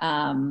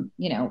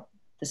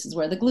 This is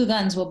where the glue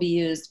guns will be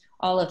used,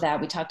 all of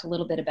that. We talked a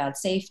little bit about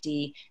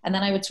safety. And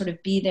then I would sort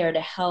of be there to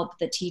help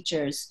the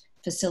teachers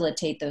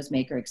facilitate those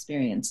maker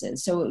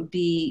experiences. So it would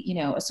be,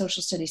 a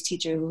social studies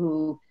teacher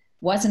who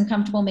wasn't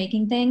comfortable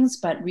making things,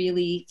 but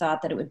really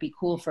thought that it would be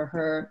cool for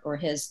her or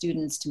his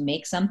students to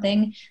make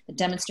something that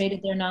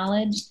demonstrated their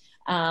knowledge.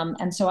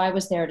 And so I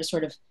was there to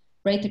sort of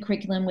write the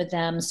curriculum with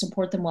them,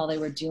 support them while they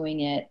were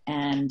doing it,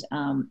 and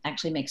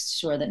actually make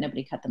sure that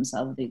nobody cut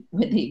themselves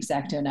with the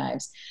X-Acto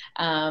knives.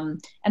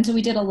 And so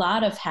we did a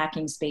lot of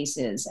hacking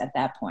spaces at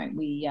that point.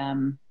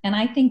 And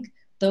I think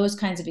those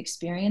kinds of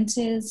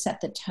experiences set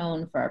the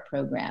tone for our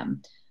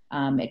program.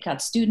 It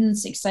got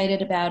students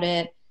excited about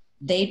it.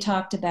 They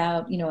talked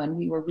about, and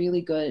we were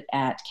really good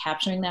at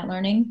capturing that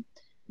learning.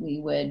 we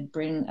would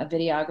bring a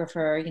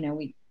videographer,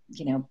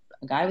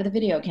 a guy with a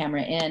video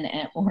camera in,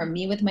 or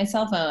me with my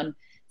cell phone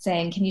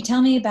saying, can you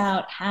tell me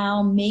about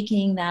how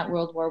making that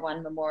World War I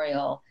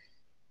memorial,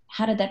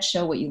 how did that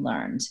show what you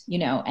learned?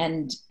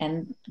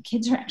 And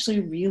kids are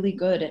actually really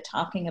good at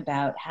talking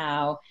about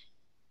how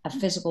a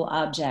physical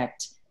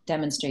object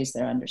demonstrates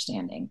their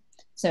understanding.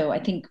 So I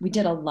think we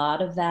did a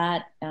lot of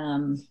that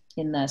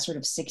in the sort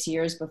of 6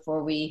 years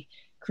before we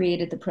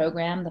created the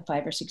program, the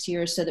 5 or 6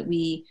 years, so that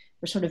we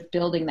were sort of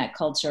building that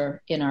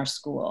culture in our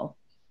school.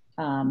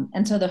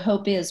 And so the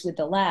hope is with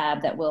the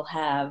lab that we'll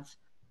have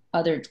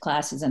other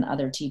classes and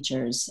other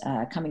teachers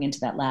coming into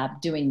that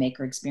lab doing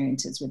maker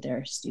experiences with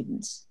their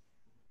students.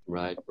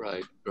 Right.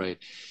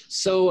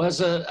 So as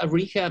a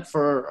recap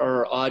for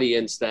our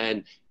audience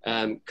then,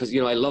 because,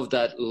 I love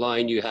that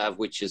line you have,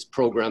 which is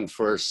program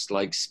first,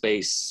 like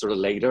space sort of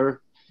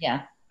later.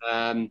 Yeah.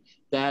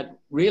 That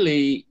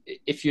really,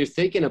 if you're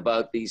thinking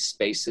about these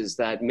spaces,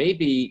 that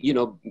maybe,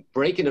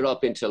 breaking it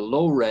up into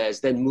low res,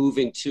 then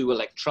moving to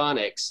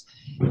electronics,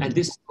 and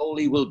this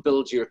only will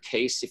build your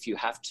case if you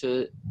have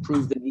to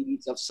prove the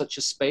needs of such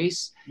a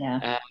space.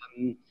 Yeah.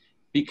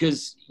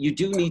 Because you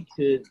do need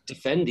to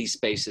defend these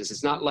spaces.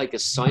 It's not like a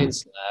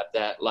science lab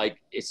that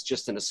it's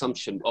just an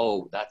assumption,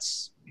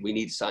 we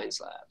need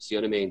science labs, you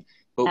know what I mean?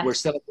 But we're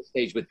still at the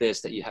stage with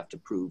this that you have to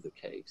prove the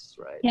case,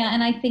 right? Yeah,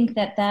 and I think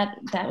that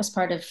was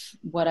part of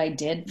what I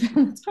did.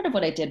 It's part of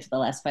what I did for the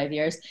last 5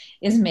 years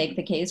is make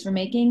the case for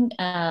making,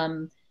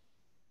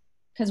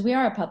 because we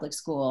are a public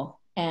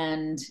school,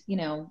 and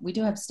we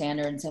do have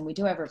standards and we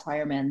do have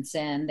requirements,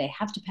 and they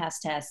have to pass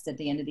tests at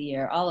the end of the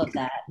year, all of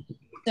that.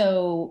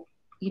 So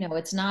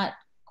it's not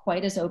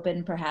quite as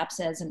open perhaps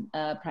as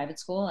a private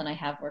school, and I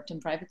have worked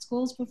in private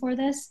schools before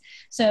this.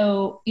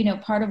 So,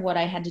 part of what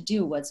I had to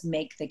do was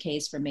make the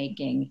case for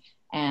making.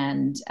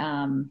 And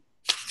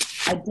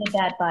I did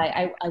that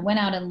by, I went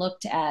out and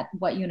looked at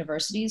what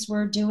universities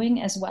were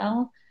doing as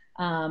well,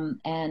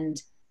 and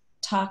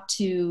talked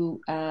to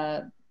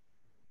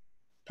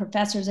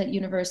professors at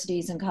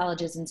universities and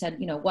colleges and said,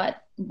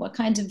 what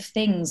kinds of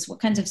things, what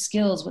kinds of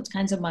skills, what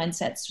kinds of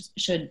mindsets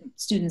should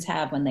students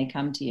have when they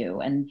come to you?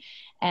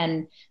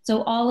 And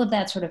so all of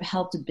that sort of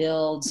helped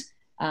build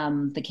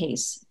the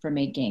case for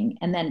making.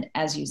 And then,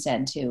 as you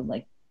said too,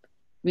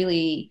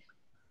 really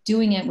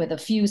doing it with a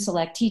few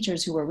select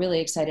teachers who were really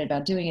excited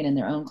about doing it in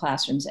their own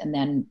classrooms, and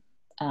then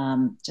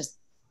just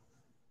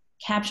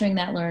capturing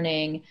that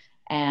learning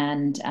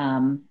and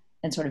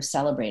sort of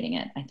celebrating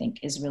it, I think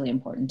is really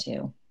important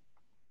too.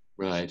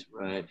 Right.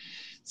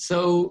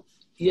 So,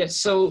 yeah,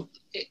 so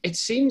it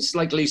seems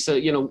like, Lisa,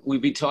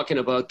 we've been talking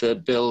about the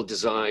build,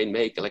 design,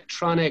 make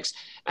electronics,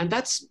 and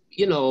that's,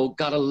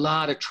 got a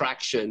lot of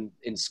traction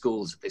in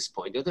schools at this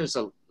point. There's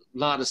a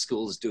lot of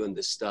schools doing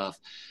this stuff,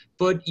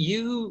 but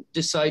you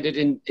decided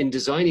in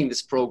designing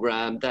this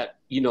program that,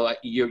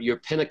 your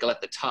pinnacle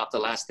at the top, the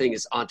last thing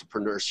is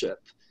entrepreneurship.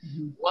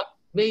 Mm-hmm. What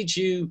made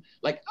you,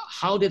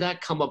 how did that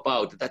come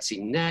about? Did that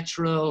seem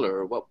natural,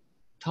 or what?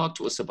 Talk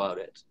to us about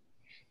it.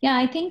 Yeah,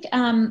 I think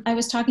I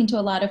was talking to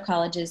a lot of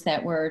colleges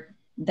that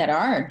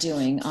are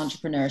doing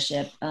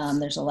entrepreneurship.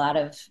 There's a lot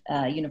of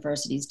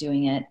universities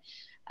doing it.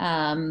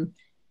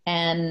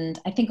 And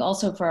I think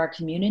also for our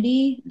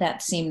community,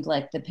 that seemed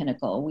like the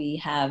pinnacle. We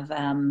have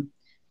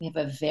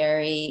a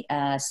very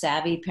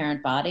savvy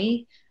parent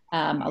body.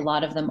 A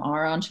lot of them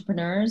are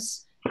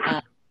entrepreneurs.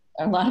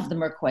 A lot of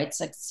them are quite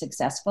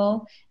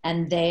successful,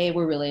 and they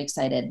were really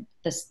excited.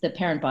 The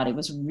parent body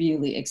was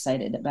really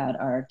excited about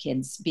our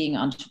kids being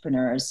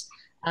entrepreneurs.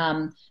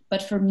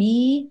 But for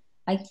me,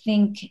 I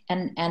think,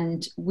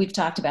 and we've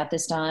talked about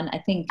this, Don, I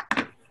think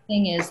the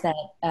thing is that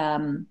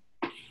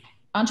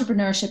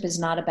entrepreneurship is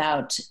not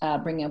about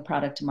bringing a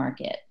product to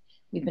market.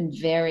 We've been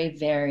very,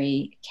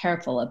 very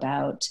careful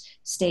about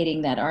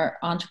stating that our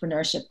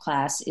entrepreneurship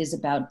class is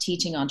about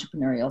teaching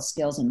entrepreneurial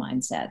skills and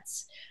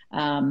mindsets,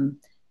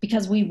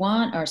 because we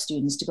want our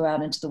students to go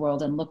out into the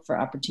world and look for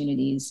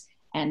opportunities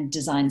and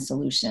design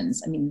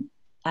solutions. I mean,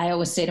 I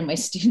always say to my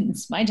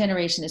students, my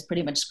generation has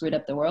pretty much screwed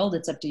up the world.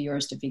 It's up to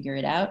yours to figure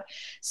it out.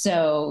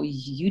 So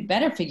you'd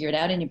better figure it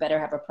out, and you better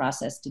have a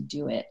process to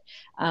do it.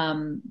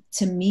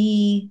 To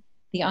me,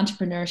 the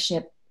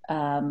entrepreneurship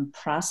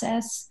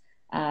process,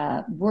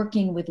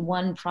 working with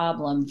one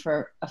problem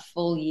for a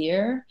full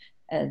year,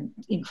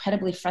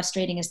 incredibly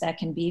frustrating as that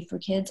can be for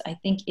kids, I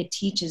think it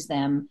teaches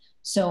them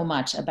so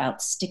much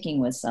about sticking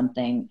with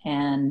something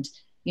and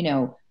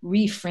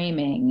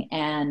reframing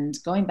and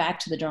going back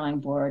to the drawing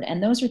board.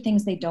 And those are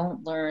things they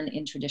don't learn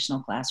in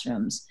traditional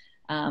classrooms.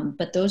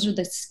 But those are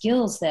the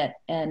skills that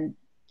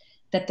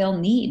they'll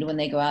need when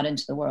they go out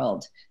into the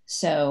world.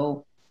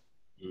 So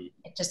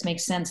it just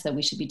makes sense that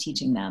we should be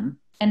teaching them.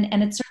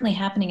 And it's certainly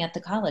happening at the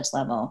college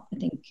level. I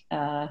think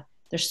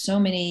there's so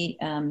many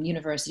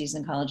universities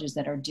and colleges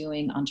that are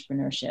doing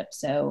entrepreneurship.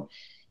 So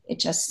it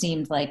just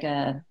seemed like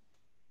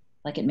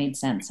it made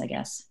sense, I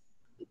guess.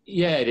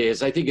 Yeah, it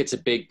is. I think it's a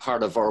big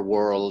part of our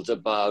world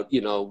about,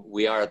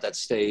 we are at that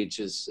stage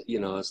as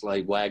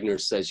like Wagner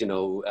says,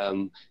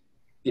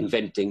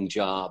 inventing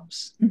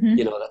jobs,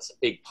 Mm-hmm. That's a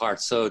big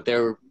part. So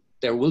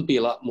there will be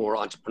a lot more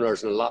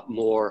entrepreneurs and a lot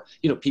more,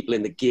 you know, people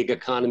in the gig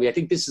economy. I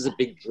think this is a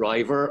big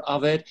driver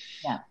of it.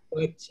 Yeah.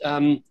 But,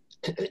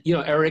 you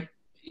know, Eric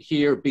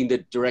here being the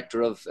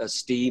director of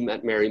STEAM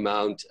at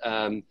Marymount,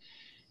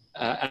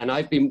 and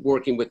I've been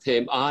working with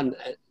him on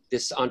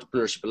this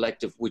entrepreneurship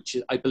elective, which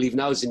I believe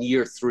now is in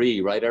year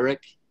 3, right,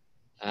 Eric?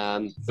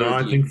 No,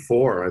 I think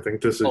 4. I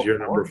think this is year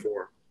number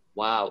 4.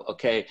 Wow.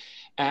 Okay.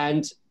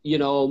 And, you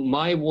know,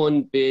 my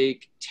one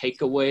big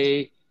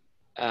takeaway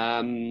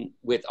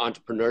with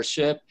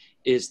entrepreneurship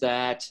is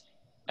that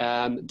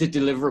the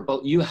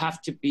deliverable, you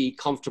have to be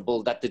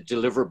comfortable that the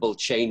deliverable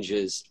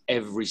changes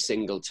every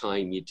single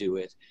time you do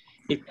it.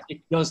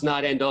 It does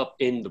not end up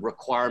in the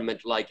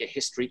requirement like a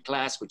history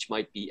class, which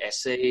might be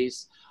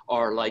essays,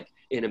 or like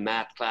in a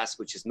math class,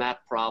 which is math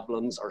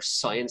problems, or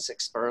science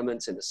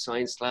experiments in a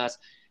science class.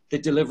 The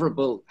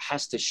deliverable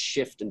has to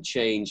shift and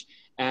change.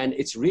 And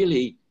it's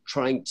really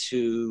trying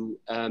to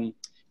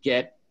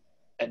get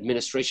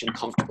administration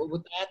comfortable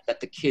with that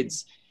the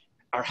kids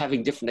are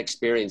having different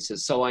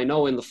experiences. So I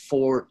know in the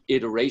 4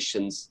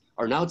 iterations,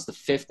 or now it's the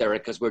 5th,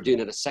 Eric, because we're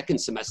doing it a 2nd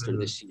semester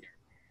this year,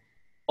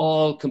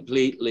 all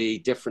completely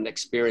different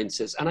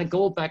experiences. And I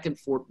go back and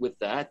forth with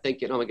that,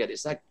 thinking, oh my God,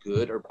 is that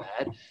good or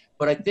bad?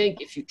 But I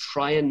think if you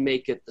try and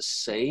make it the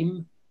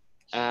same,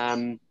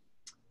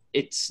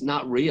 it's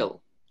not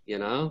real, you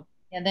know?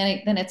 And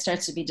then it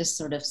starts to be just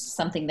sort of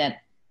something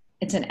that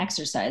it's an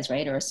exercise,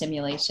 right? Or a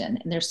simulation.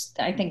 And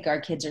I think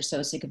our kids are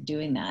so sick of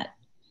doing that.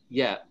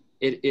 Yeah,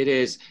 it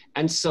is.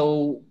 And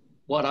so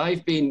what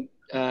I've been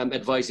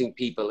advising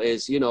people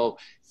is, you know,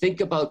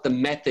 think about the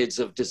methods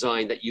of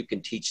design that you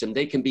can teach them.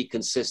 They can be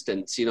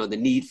consistent, you know, the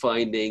need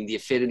finding, the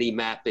affinity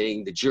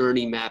mapping, the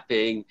journey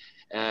mapping,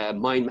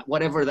 mind,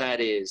 whatever that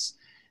is,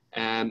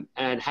 and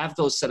have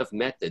those set of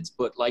methods,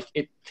 but like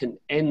it can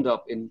end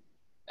up in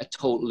a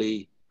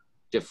totally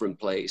different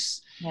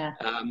place. Yeah.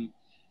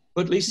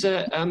 But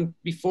Lisa,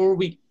 before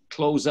we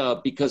close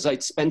out, because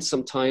I'd spent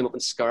some time up in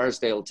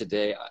Scarsdale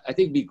today, I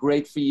think it'd be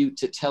great for you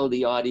to tell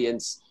the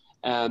audience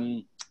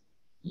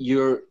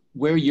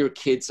where your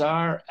kids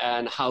are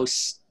and how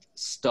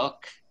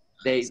stuck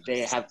they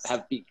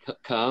have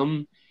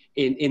become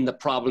in the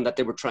problem that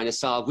they were trying to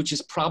solve, which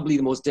is probably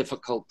the most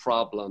difficult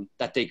problem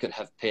that they could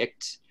have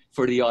picked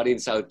for the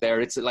audience out there.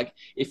 It's like,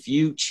 if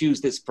you choose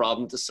this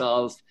problem to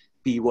solve,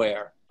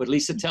 beware. But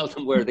Lisa, tell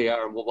them where they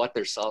are and what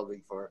they're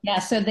solving for. Yeah,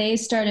 so they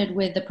started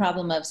with the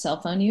problem of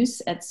cell phone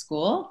use at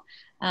school.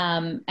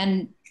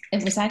 And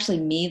it was actually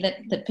me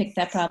that picked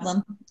that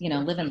problem, you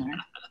know, living there.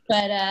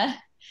 But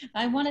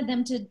I wanted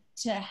them to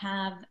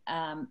have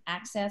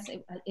access.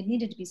 It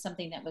needed to be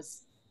something that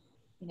was,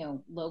 you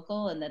know,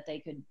 local and that they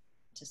could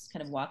just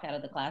kind of walk out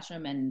of the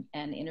classroom and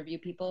interview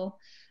people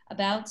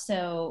about.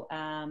 So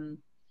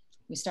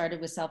we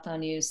started with cell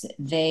phone use.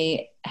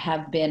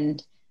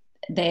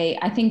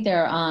 I think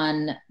they're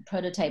on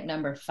prototype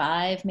number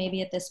 5,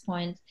 maybe at this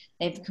point.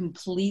 They've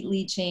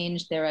completely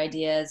changed their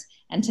ideas.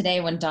 And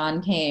today when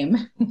Dawn came,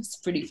 it was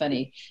pretty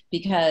funny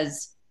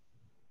because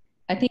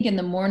I think in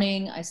the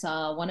morning I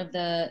saw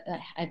I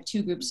have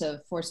 2 groups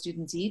of 4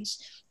 students each.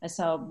 I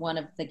saw one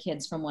of the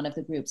kids from one of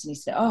the groups and he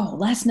said, oh,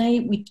 last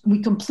night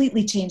we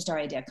completely changed our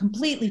idea,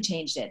 completely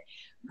changed it.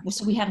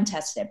 So we haven't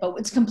tested it, but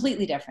it's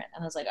completely different.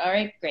 And I was like, all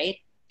right, great.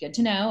 Good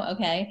to know.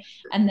 Okay.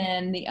 And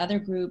then the other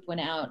group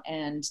went out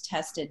and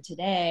tested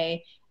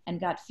today and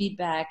got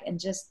feedback and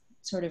just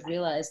sort of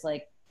realized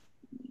like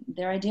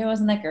their idea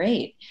wasn't that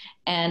great.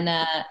 And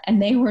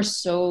they were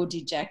so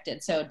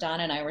dejected. So Don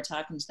and I were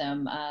talking to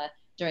them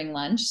during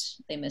lunch.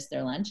 They missed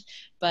their lunch,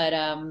 but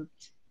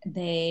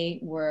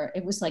it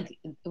was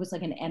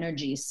like an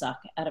energy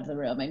suck out of the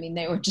room. I mean,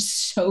 they were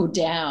just so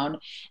down.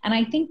 And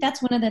I think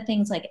that's one of the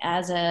things, like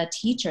as a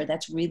teacher,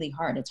 that's really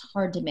hard. It's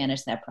hard to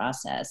manage that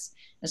process.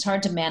 It's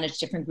hard to manage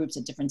different groups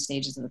at different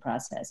stages of the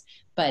process.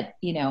 But,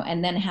 you know,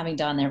 and then having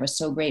Dawn there was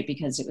so great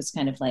because it was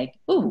kind of like,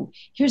 ooh,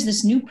 here's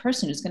this new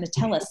person who's going to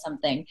tell us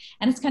something.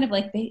 And it's kind of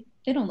like, they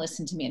don't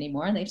listen to me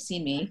anymore. They've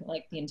seen me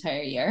like the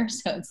entire year.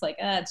 So it's like,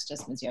 it's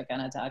just Ms.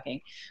 Yokana talking.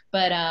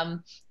 But,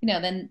 you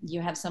know, then you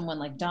have someone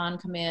like Dawn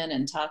come in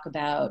and talk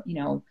about, you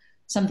know,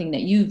 something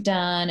that you've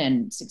done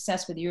and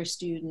success with your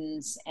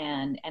students.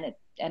 And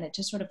it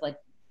just sort of like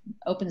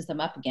opens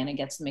them up again and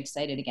gets them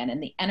excited again.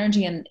 And the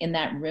energy in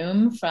that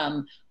room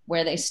from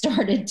where they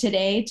started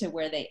today to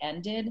where they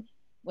ended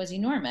was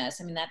enormous.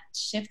 I mean, that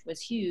shift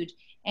was huge.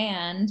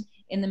 And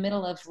in the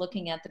middle of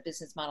looking at the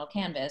business model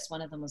canvas,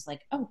 one of them was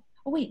like, oh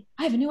wait,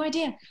 I have a new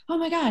idea. Oh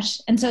my gosh.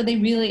 And so they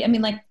really, I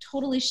mean, like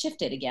totally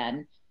shifted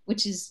again,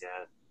 which is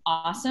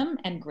awesome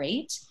and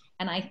great.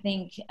 And I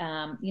think,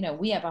 you know,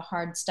 we have a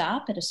hard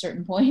stop at a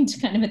certain point,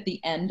 kind of at the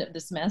end of the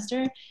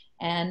semester,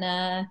 and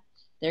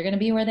they're going to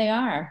be where they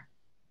are.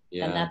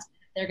 Yeah. And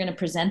they're going to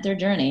present their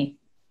journey.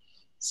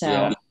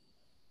 So.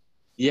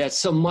 Yeah.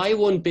 So my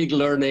one big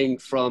learning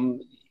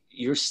from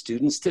your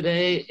students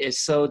today is,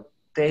 so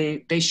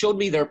they showed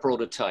me their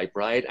prototype,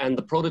 right? And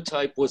the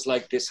prototype was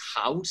like this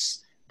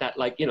house that,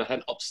 like, you know, had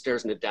an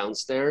upstairs and a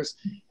downstairs,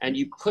 and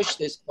you push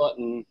this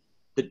button,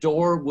 the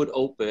door would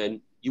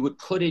open, you would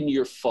put in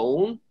your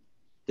phone,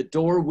 the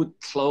door would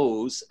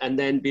close, and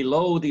then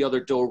below the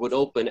other door would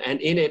open, and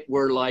in it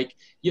were like,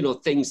 you know,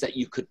 things that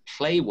you could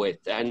play with,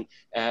 and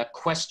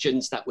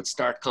questions that would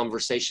start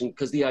conversation,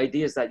 because the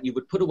idea is that you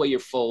would put away your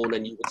phone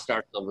and you would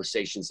start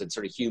conversations and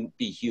sort of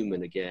be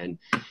human again.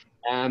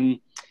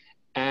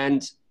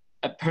 And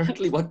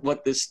apparently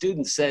what the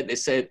students said, they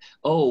said,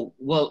 oh,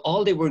 well,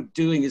 all they were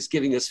doing is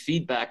giving us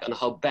feedback on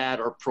how bad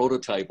our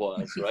prototype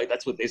was, right?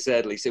 That's what they said,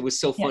 at least. It was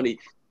so funny,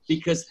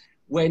 because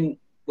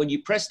when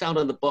you press down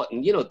on the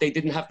button, you know, they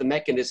didn't have the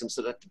mechanism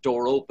so that the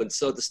door opened.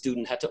 So the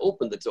student had to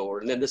open the door,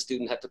 and then the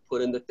student had to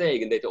put in the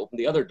thing, and they'd open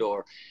the other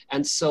door.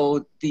 And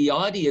so the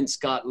audience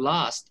got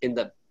lost in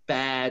the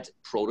bad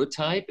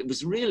prototype. It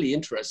was really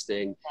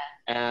interesting,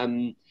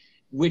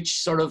 which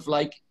sort of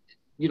like,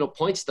 you know,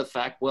 points to the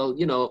fact, well,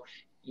 you know,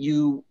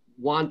 you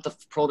want the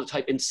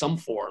prototype in some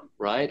form,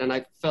 right? And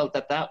I felt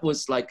that that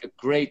was like a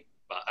great,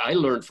 I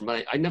learned from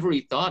it. I never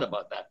really thought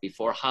about that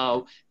before,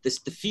 how the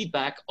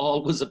feedback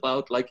all was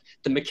about like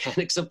the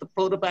mechanics of the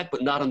prototype,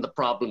 but not on the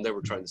problem they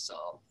were trying to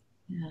solve.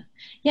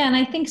 Yeah, and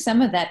I think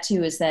some of that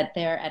too is that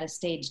they're at a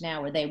stage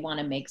now where they want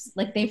to make,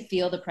 like, they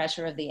feel the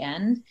pressure of the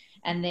end,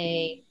 and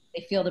they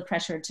feel the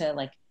pressure to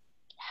like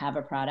have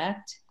a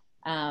product.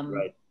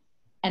 Right.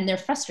 And they're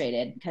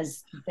frustrated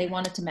because they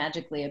want it to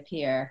magically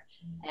appear,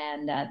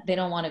 and they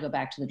don't want to go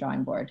back to the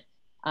drawing board.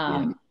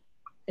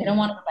 They don't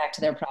want to go back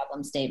to their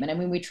problem statement. I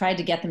mean, we tried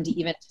to get them to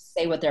even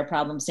say what their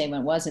problem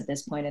statement was at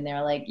this point, and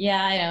they're like,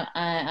 "Yeah,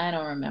 I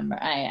don't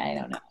remember. I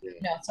don't know." You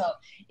know, so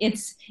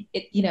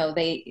you know,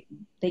 they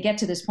get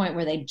to this point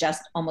where they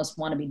just almost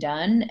want to be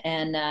done,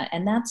 and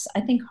that's,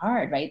 I think,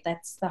 hard, right?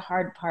 That's the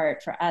hard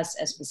part for us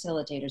as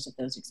facilitators of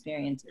those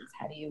experiences.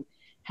 How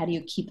do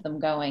you keep them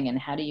going, and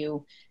how do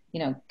you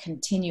know,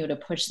 continue to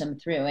push them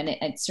through? And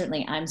it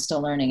certainly, I'm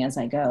still learning as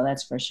I go,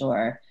 that's for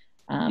sure.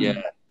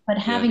 But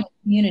having a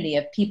community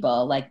of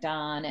people like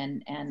Don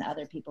and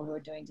other people who are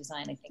doing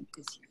design, I think,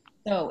 is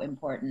so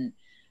important,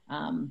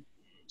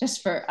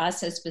 just for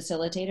us as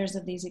facilitators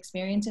of these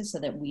experiences, so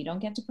that we don't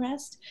get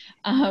depressed.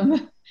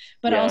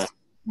 But also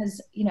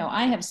because, you know,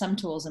 I have some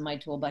tools in my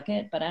tool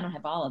bucket, but I don't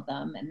have all of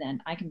them. And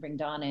then I can bring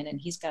Don in, and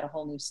he's got a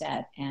whole new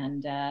set.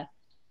 And,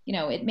 you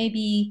know, it may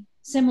be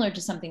similar to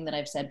something that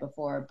I've said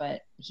before,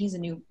 but he's a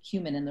new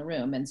human in the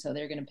room, and so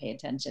they're going to pay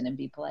attention and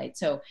be polite.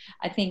 So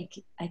I think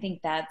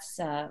that's,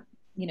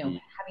 you know,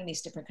 having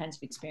these different kinds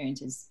of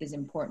experiences is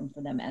important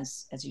for them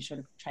as you sort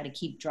of try to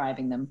keep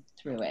driving them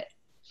through it.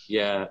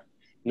 Yeah.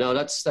 No,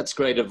 that's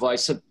great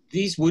advice. So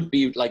these would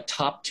be like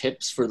top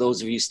tips for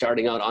those of you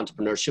starting out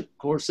entrepreneurship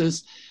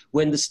courses.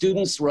 When the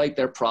students write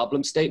their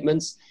problem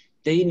statements,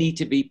 they need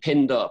to be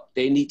pinned up.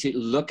 They need to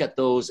look at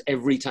those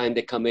every time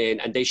they come in,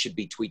 and they should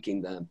be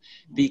tweaking them,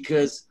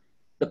 because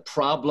the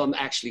problem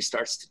actually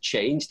starts to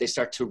change. They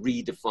start to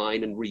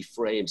redefine and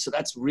reframe. So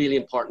that's really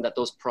important, that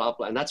those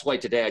problems, and that's why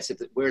today I said,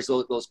 where's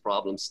those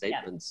problem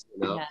statements,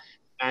 you know?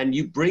 And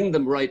you bring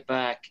them right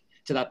back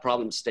to that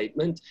problem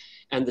statement.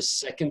 And the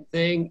second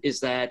thing is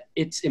that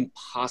it's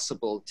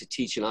impossible to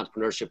teach an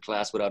entrepreneurship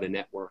class without a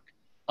network.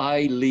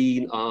 I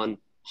lean on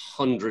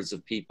hundreds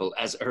of people,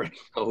 as Eric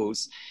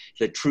knows,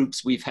 the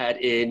troops we've had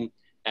in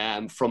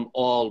from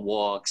all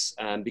walks,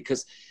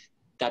 because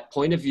that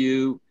point of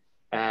view,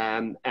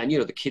 and, you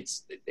know, the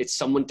kids, it's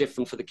someone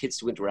different for the kids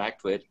to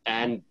interact with.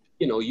 And,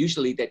 you know,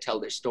 usually they tell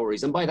their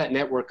stories. And by that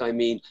network, I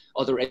mean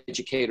other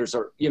educators,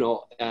 or, you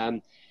know,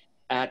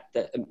 at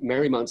the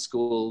Marymount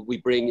School, we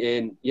bring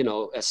in, you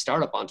know,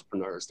 startup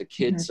entrepreneurs. The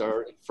kids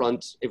are in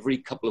front every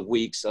couple of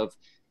weeks of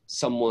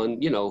someone,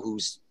 you know,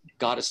 who's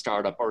got a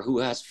startup, or who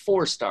has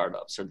 4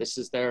 startups, or this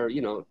is their, you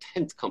know,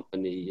 10th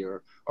company,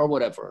 or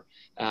whatever.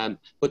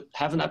 But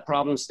having that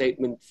problem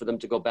statement for them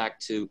to go back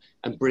to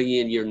and bring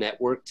in your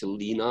network to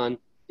lean on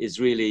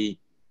is really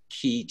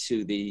key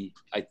to the,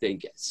 I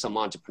think, some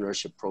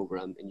entrepreneurship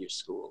program in your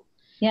school.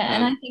 Yeah,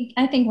 and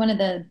I think one of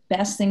the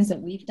best things that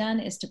we've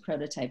done is to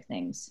prototype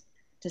things,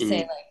 to say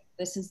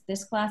like,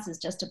 this class is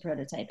just a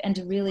prototype, and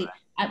to really,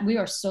 we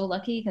are so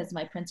lucky because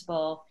my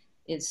principal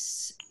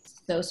is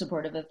so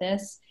supportive of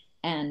this,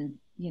 and,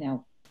 you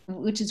know,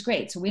 which is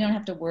great. So we don't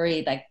have to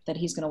worry like that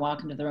he's going to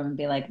walk into the room and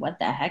be like, what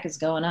the heck is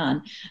going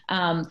on?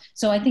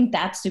 So I think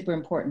that's super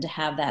important, to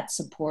have that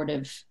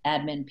supportive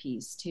admin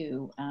piece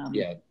too.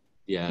 That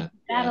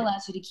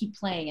allows you to keep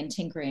playing and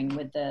tinkering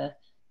with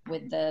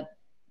the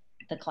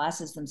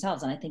classes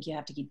themselves. And I think you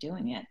have to keep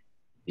doing it.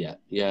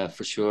 Yeah,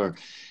 for sure.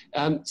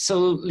 So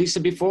Lisa,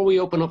 before we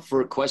open up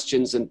for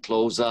questions and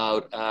close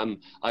out,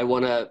 I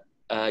want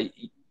to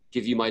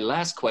give you my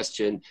last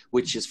question,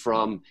 which is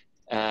from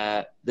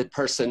the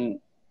person,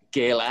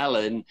 Gail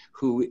Allen,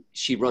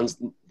 she runs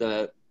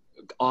the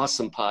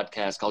awesome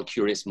podcast called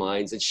Curious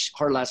Minds. And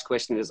her last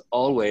question is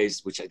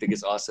always, which I think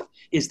is awesome,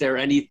 is there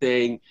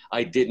anything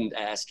I didn't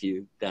ask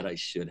you that I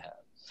should have?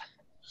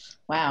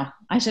 Wow,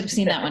 I should have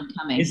seen that one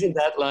coming. Isn't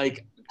that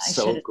like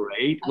so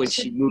great when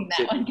she moved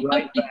it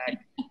right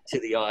back to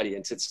the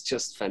audience? It's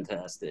just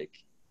fantastic.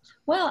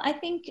 Well, I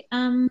think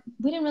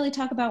we didn't really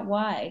talk about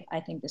why I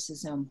think this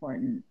is so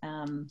important.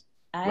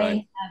 I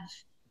have,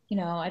 you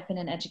know, I've been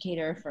an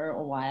educator for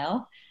a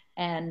while,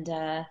 And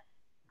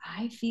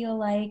I feel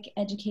like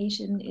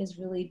education is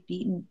really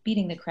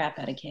beating the crap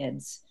out of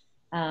kids.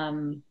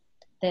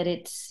 That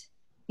it's,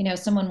 you know,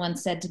 someone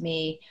once said to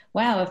me,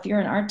 wow, if you're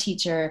an art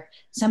teacher,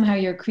 somehow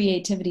your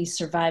creativity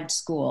survived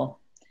school.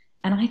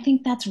 And I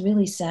think that's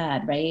really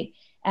sad, right?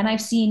 And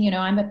I've seen, you know,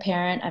 I'm a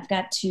parent, I've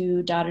got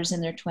 2 daughters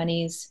in their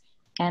 20s,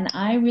 and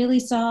I really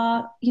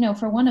saw, you know,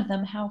 for one of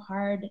them, how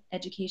hard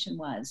education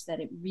was, that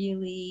it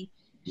really,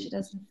 she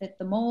doesn't fit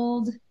the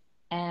mold.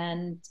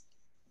 And,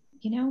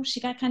 you know, she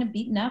got kind of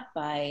beaten up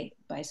by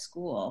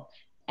school.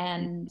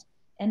 And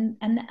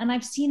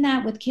I've seen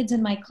that with kids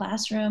in my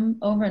classroom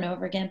over and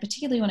over again,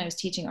 particularly when I was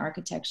teaching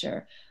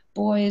architecture,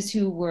 boys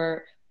who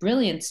were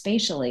brilliant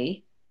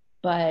spatially,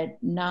 but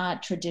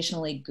not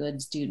traditionally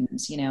good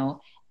students, you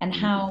know, and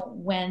how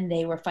when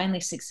they were finally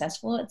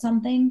successful at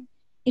something,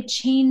 it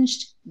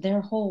changed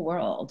their whole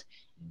world.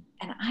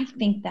 And I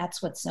think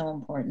that's what's so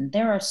important.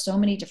 There are so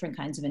many different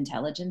kinds of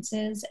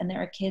intelligences, and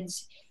there are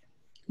kids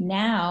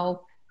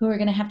now who are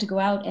going to have to go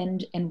out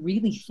and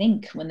really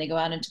think when they go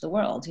out into the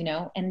world, you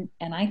know, and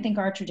I think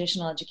our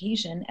traditional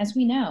education, as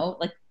we know,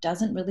 like,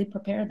 doesn't really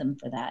prepare them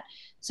for that.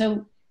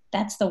 So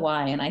that's the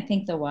why. And I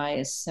think the why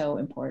is so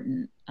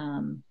important.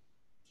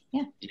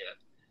 Yeah,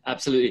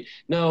 absolutely.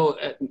 No,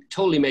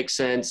 totally makes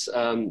sense,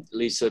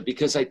 Lisa,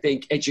 because I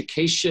think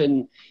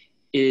education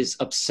is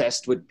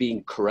obsessed with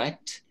being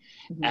correct.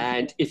 Mm-hmm.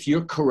 And if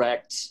you're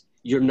correct,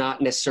 you're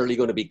not necessarily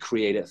going to be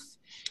creative.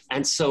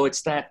 And so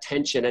it's that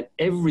tension, and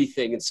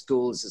everything in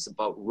schools is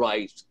about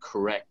right,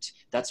 correct.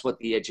 That's what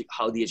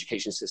how the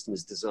education system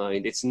is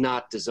designed. It's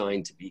not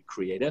designed to be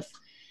creative.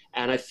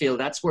 And I feel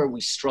that's where we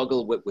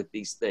struggle with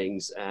these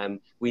things.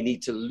 We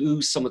need to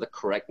lose some of the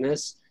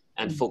correctness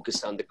and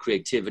focus on the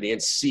creativity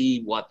and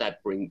see what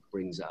that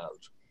brings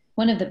out.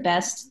 One of the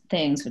best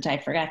things, which I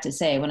forgot to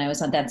say when I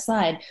was on that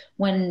slide,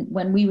 when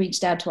we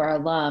reached out to our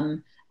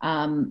alum,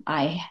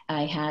 I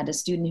had a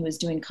student who was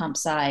doing comp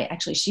sci.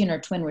 Actually, she and her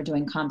twin were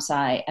doing comp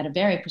sci at a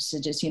very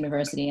prestigious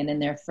university. And in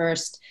their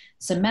first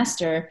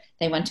semester,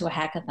 they went to a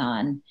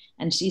hackathon.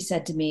 And she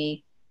said to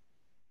me,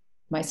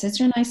 my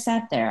sister and I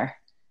sat there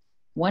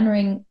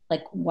wondering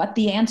like what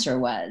the answer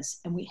was.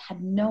 And we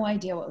had no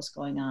idea what was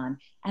going on.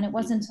 And it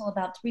wasn't until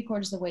about 3/4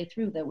 of the way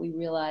through that we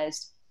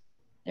realized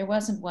there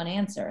wasn't one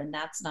answer, and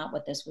that's not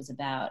what this was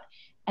about.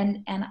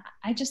 And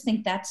I just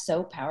think that's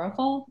so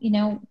powerful, you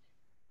know,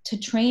 to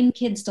train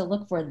kids to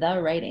look for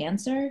the right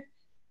answer.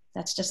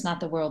 That's just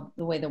not the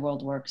way the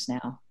world works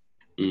now.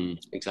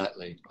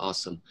 Exactly.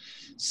 Awesome.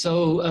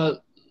 So,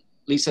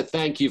 Lisa,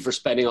 thank you for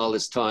spending all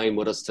this time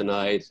with us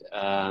tonight.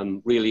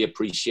 Really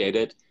appreciate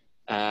it.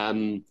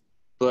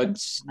 But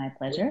my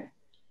pleasure.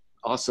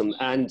 Awesome.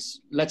 And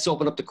let's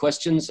open up the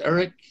questions,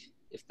 Eric,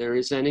 if there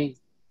is any.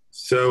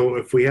 So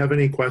if we have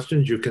any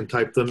questions, you can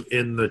type them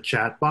in the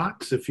chat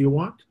box if you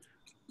want.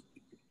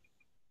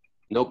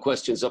 No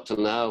questions up till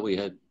now. We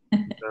had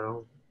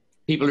no.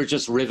 People are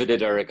just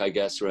riveted, Eric, I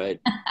guess, right?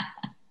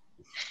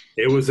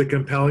 It was a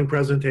compelling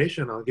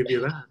presentation. I'll give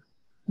you that.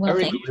 Well,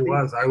 Eric, it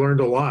was. I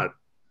learned a lot.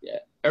 Yeah.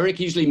 Eric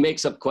usually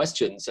makes up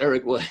questions.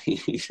 Eric, well,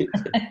 he's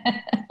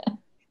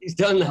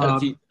done that a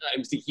few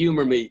times to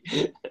humor me.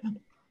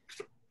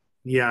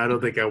 Yeah, I don't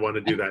think I want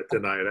to do that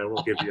tonight. I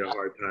won't give you a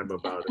hard time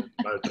about it.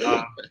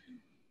 But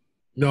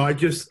no, I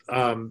just,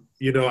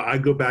 you know, I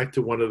go back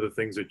to one of the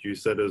things that you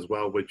said as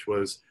well, which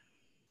was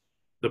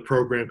the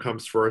program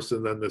comes first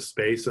and then the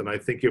space. And I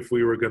think if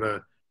we were going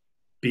to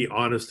be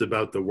honest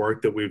about the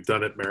work that we've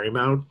done at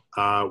Marymount,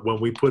 when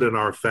we put in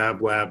our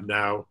Fab Lab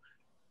now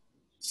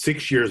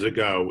 6 years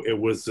ago, it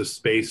was the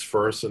space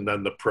first and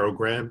then the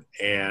program.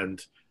 And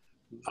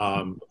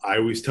I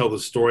always tell the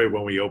story,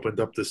 when we opened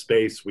up the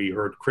space, we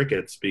heard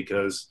crickets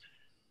because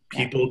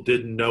people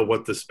didn't know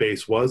what the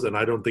space was. And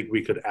I don't think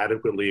we could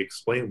adequately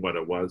explain what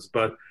it was.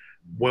 But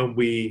when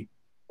we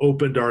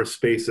opened our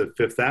space at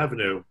Fifth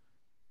Avenue,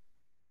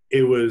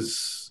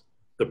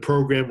 the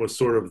program was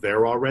sort of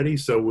there already.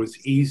 So it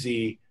was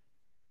easy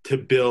to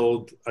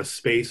build a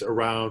space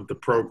around the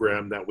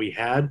program that we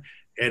had.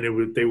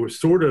 And they were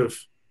sort of,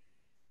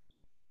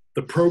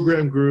 the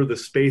program grew, the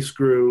space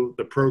grew,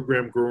 the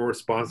program grew in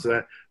response to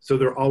that. So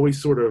they're always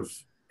sort of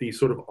these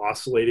sort of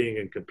oscillating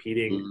and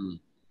competing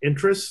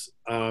interests.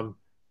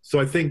 So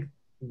I think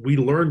we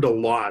learned a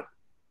lot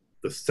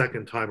the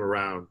second time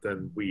around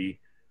than we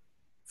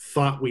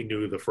thought we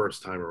knew the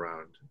first time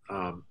around.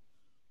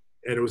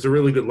 And it was a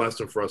really good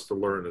lesson for us to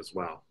learn as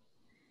well.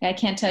 I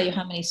can't tell you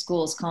how many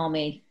schools call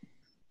me.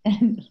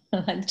 And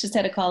I just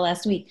had a call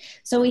last week.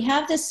 So we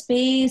have this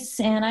space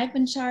and I've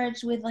been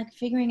charged with like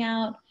figuring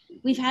out,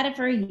 we've had it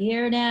for a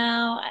year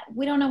now.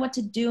 We don't know what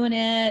to do in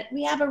it.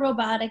 We have a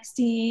robotics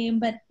team,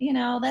 but you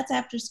know, that's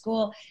after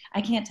school.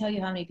 I can't tell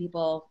you how many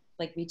people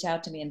like reach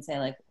out to me and say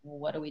like, well,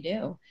 what do we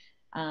do?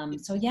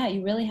 So yeah,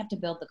 you really have to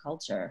build the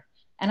culture.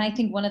 And I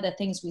think one of the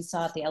things we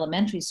saw at the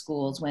elementary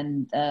schools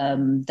when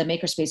the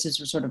maker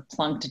spaces were sort of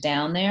plunked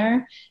down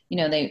there, you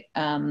know,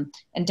 and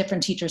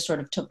different teachers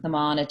sort of took them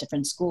on at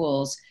different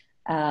schools.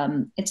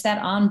 it's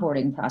that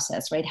onboarding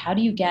process, right? How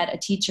do you get a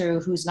teacher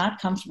who's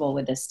not comfortable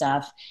with this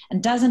stuff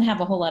and doesn't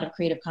have a whole lot of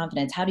creative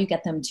confidence? How do you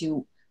get them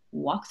to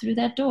walk through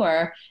that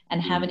door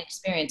and have an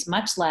experience,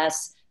 much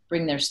less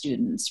bring their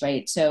students,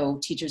 right? So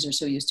teachers are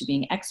so used to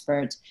being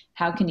experts.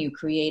 How can you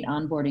create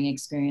onboarding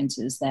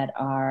experiences that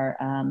are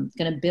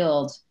going to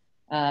build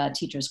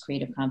teachers'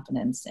 creative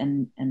confidence?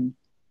 And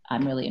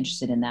I'm really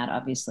interested in that,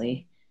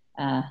 obviously,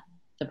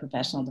 the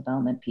professional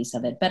development piece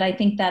of it. But I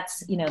think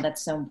that's, you know,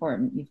 that's so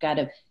important. You've got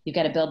to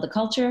build the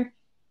culture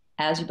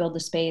as you build the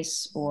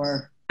space,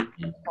 or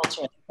the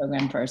culture of the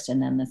program first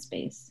and then the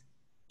space.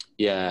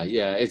 Yeah,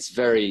 it's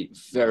very,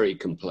 very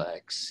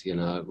complex. You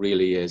know, it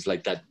really is,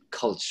 like that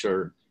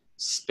culture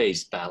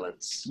space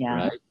balance,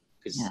 right?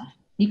 Yeah.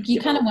 You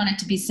kind of want it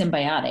to be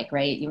symbiotic,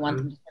 right? You want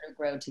them to sort of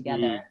grow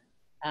together.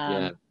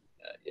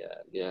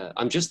 Yeah.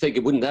 I'm just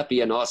thinking, wouldn't that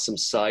be an awesome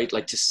sight?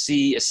 Like to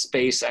see a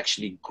space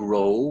actually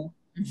grow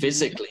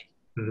physically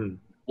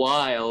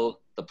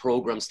while the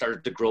program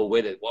started to grow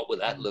with it. What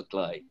would that look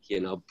like? You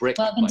know, brick.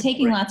 Well, I've been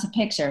taking lots of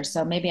pictures,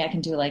 so maybe I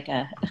can do like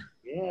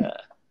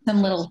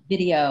some little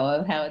video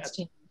of how it's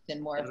changed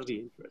and more. That'll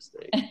be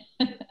interesting.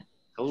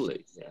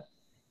 Totally. Yeah.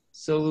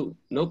 So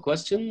no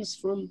questions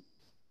from?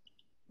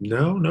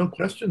 No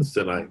questions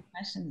tonight. No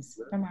questions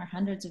from our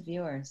hundreds of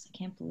viewers. I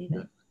can't believe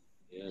it.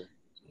 Yeah.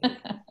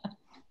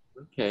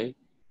 Okay.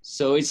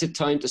 So is it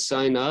time to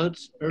sign out,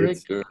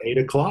 Eric? It's 8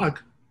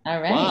 o'clock. All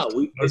right. Wow.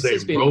 This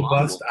has been a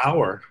robust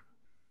hour.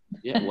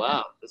 Yeah.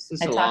 Wow. This is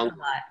a long. A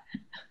lot.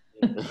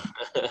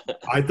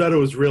 I thought it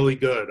was really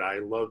good. I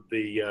love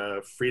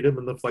the freedom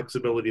and the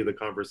flexibility of the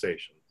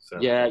conversation. So.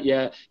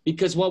 Yeah.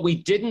 Because what we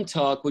didn't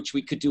talk, which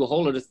we could do a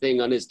whole other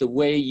thing on, is the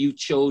way you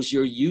chose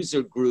your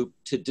user group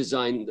to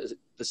design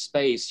the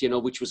space, you know,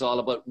 which was all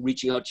about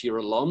reaching out to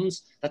your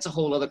alums. That's a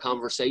whole other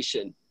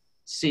conversation.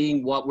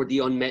 Seeing what were the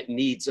unmet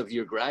needs of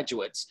your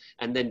graduates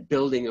and then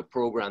building a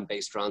program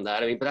based around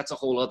that. I mean, but that's a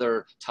whole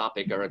other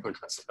topic, Eric, or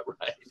not,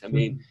 right? I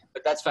mean,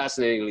 but that's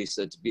fascinating,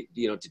 Lisa, to be,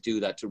 you know, to do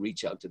that, to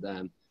reach out to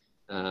them.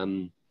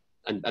 And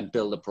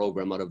build a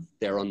program out of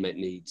their unmet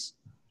needs.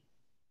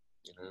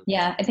 You know?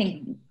 Yeah, I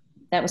think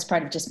that was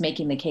part of just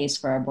making the case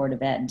for our Board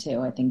of Ed too.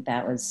 I think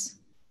that was,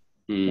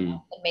 it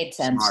made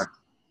sense. Smart.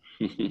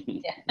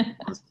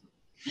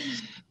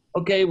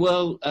 Okay,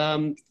 well,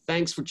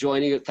 thanks for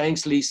joining it.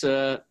 Thanks,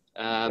 Lisa.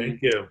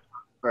 Thank you.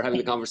 For having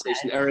the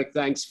conversation. Eric,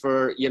 thanks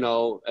for, you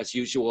know, as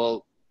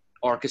usual,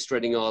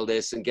 orchestrating all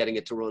this and getting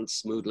it to run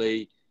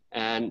smoothly.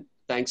 And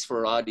thanks for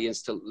our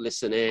audience to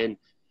listen in.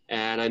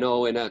 And I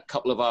know in a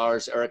couple of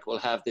hours, Eric will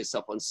have this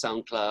up on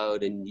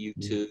SoundCloud and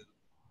YouTube.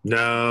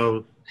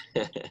 No,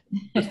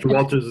 Mr.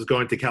 Walters is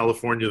going to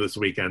California this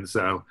weekend,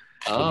 so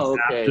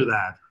after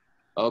that.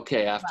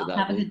 Okay, after that.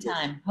 Have a good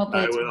time.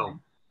 Hopefully I will.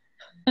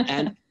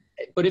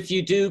 But if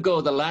you do go,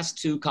 the last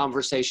 2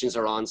 conversations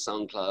are on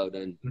SoundCloud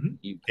and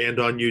and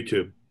on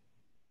YouTube.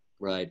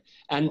 Right.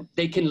 And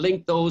they can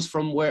link those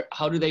from where,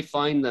 how do they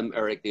find them,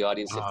 Eric, the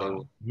audience, if they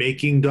want?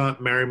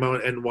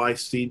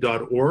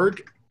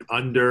 making.marymountnyc.org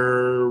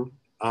under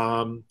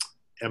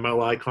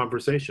MLI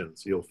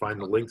Conversations. You'll find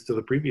the links to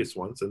the previous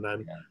ones, and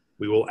then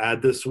we will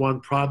add this one.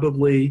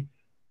 Probably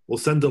we'll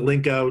send a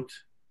link out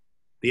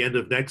the end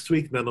of next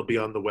week, and then it'll be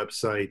on the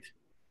website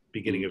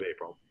beginning of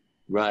April.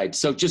 Right.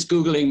 So just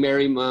Googling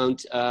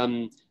Marymount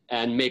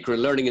and Maker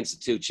and Learning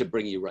Institute should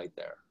bring you right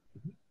there.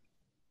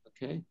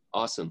 Okay,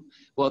 awesome.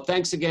 Well,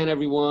 thanks again,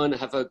 everyone.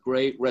 Have a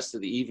great rest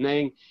of the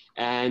evening.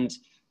 And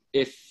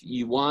if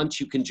you want,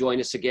 you can join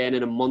us again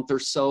in a month or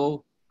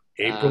so.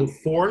 April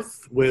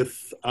 4th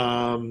with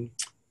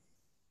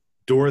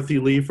Dorothy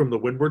Lee from the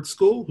Windward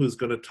School, who's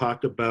going to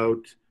talk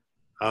about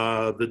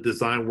the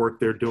design work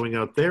they're doing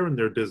out there and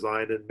their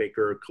Design and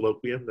Maker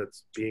Colloquium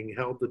that's being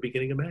held at the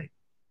beginning of May.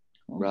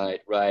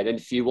 Right. And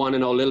if you want to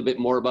know a little bit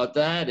more about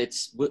that,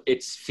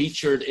 it's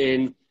featured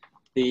in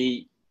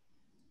the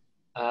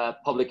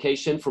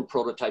publication From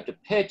Prototype to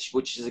Pitch,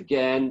 which is,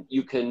 again,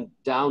 you can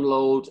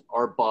download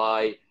or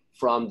buy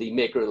from the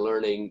Maker and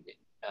Learning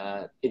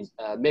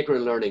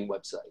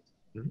website.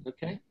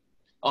 Okay.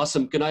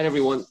 Awesome. Good night,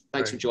 everyone.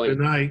 Thanks for joining.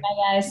 Good night. Bye,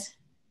 guys.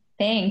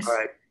 Thanks. All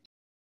right.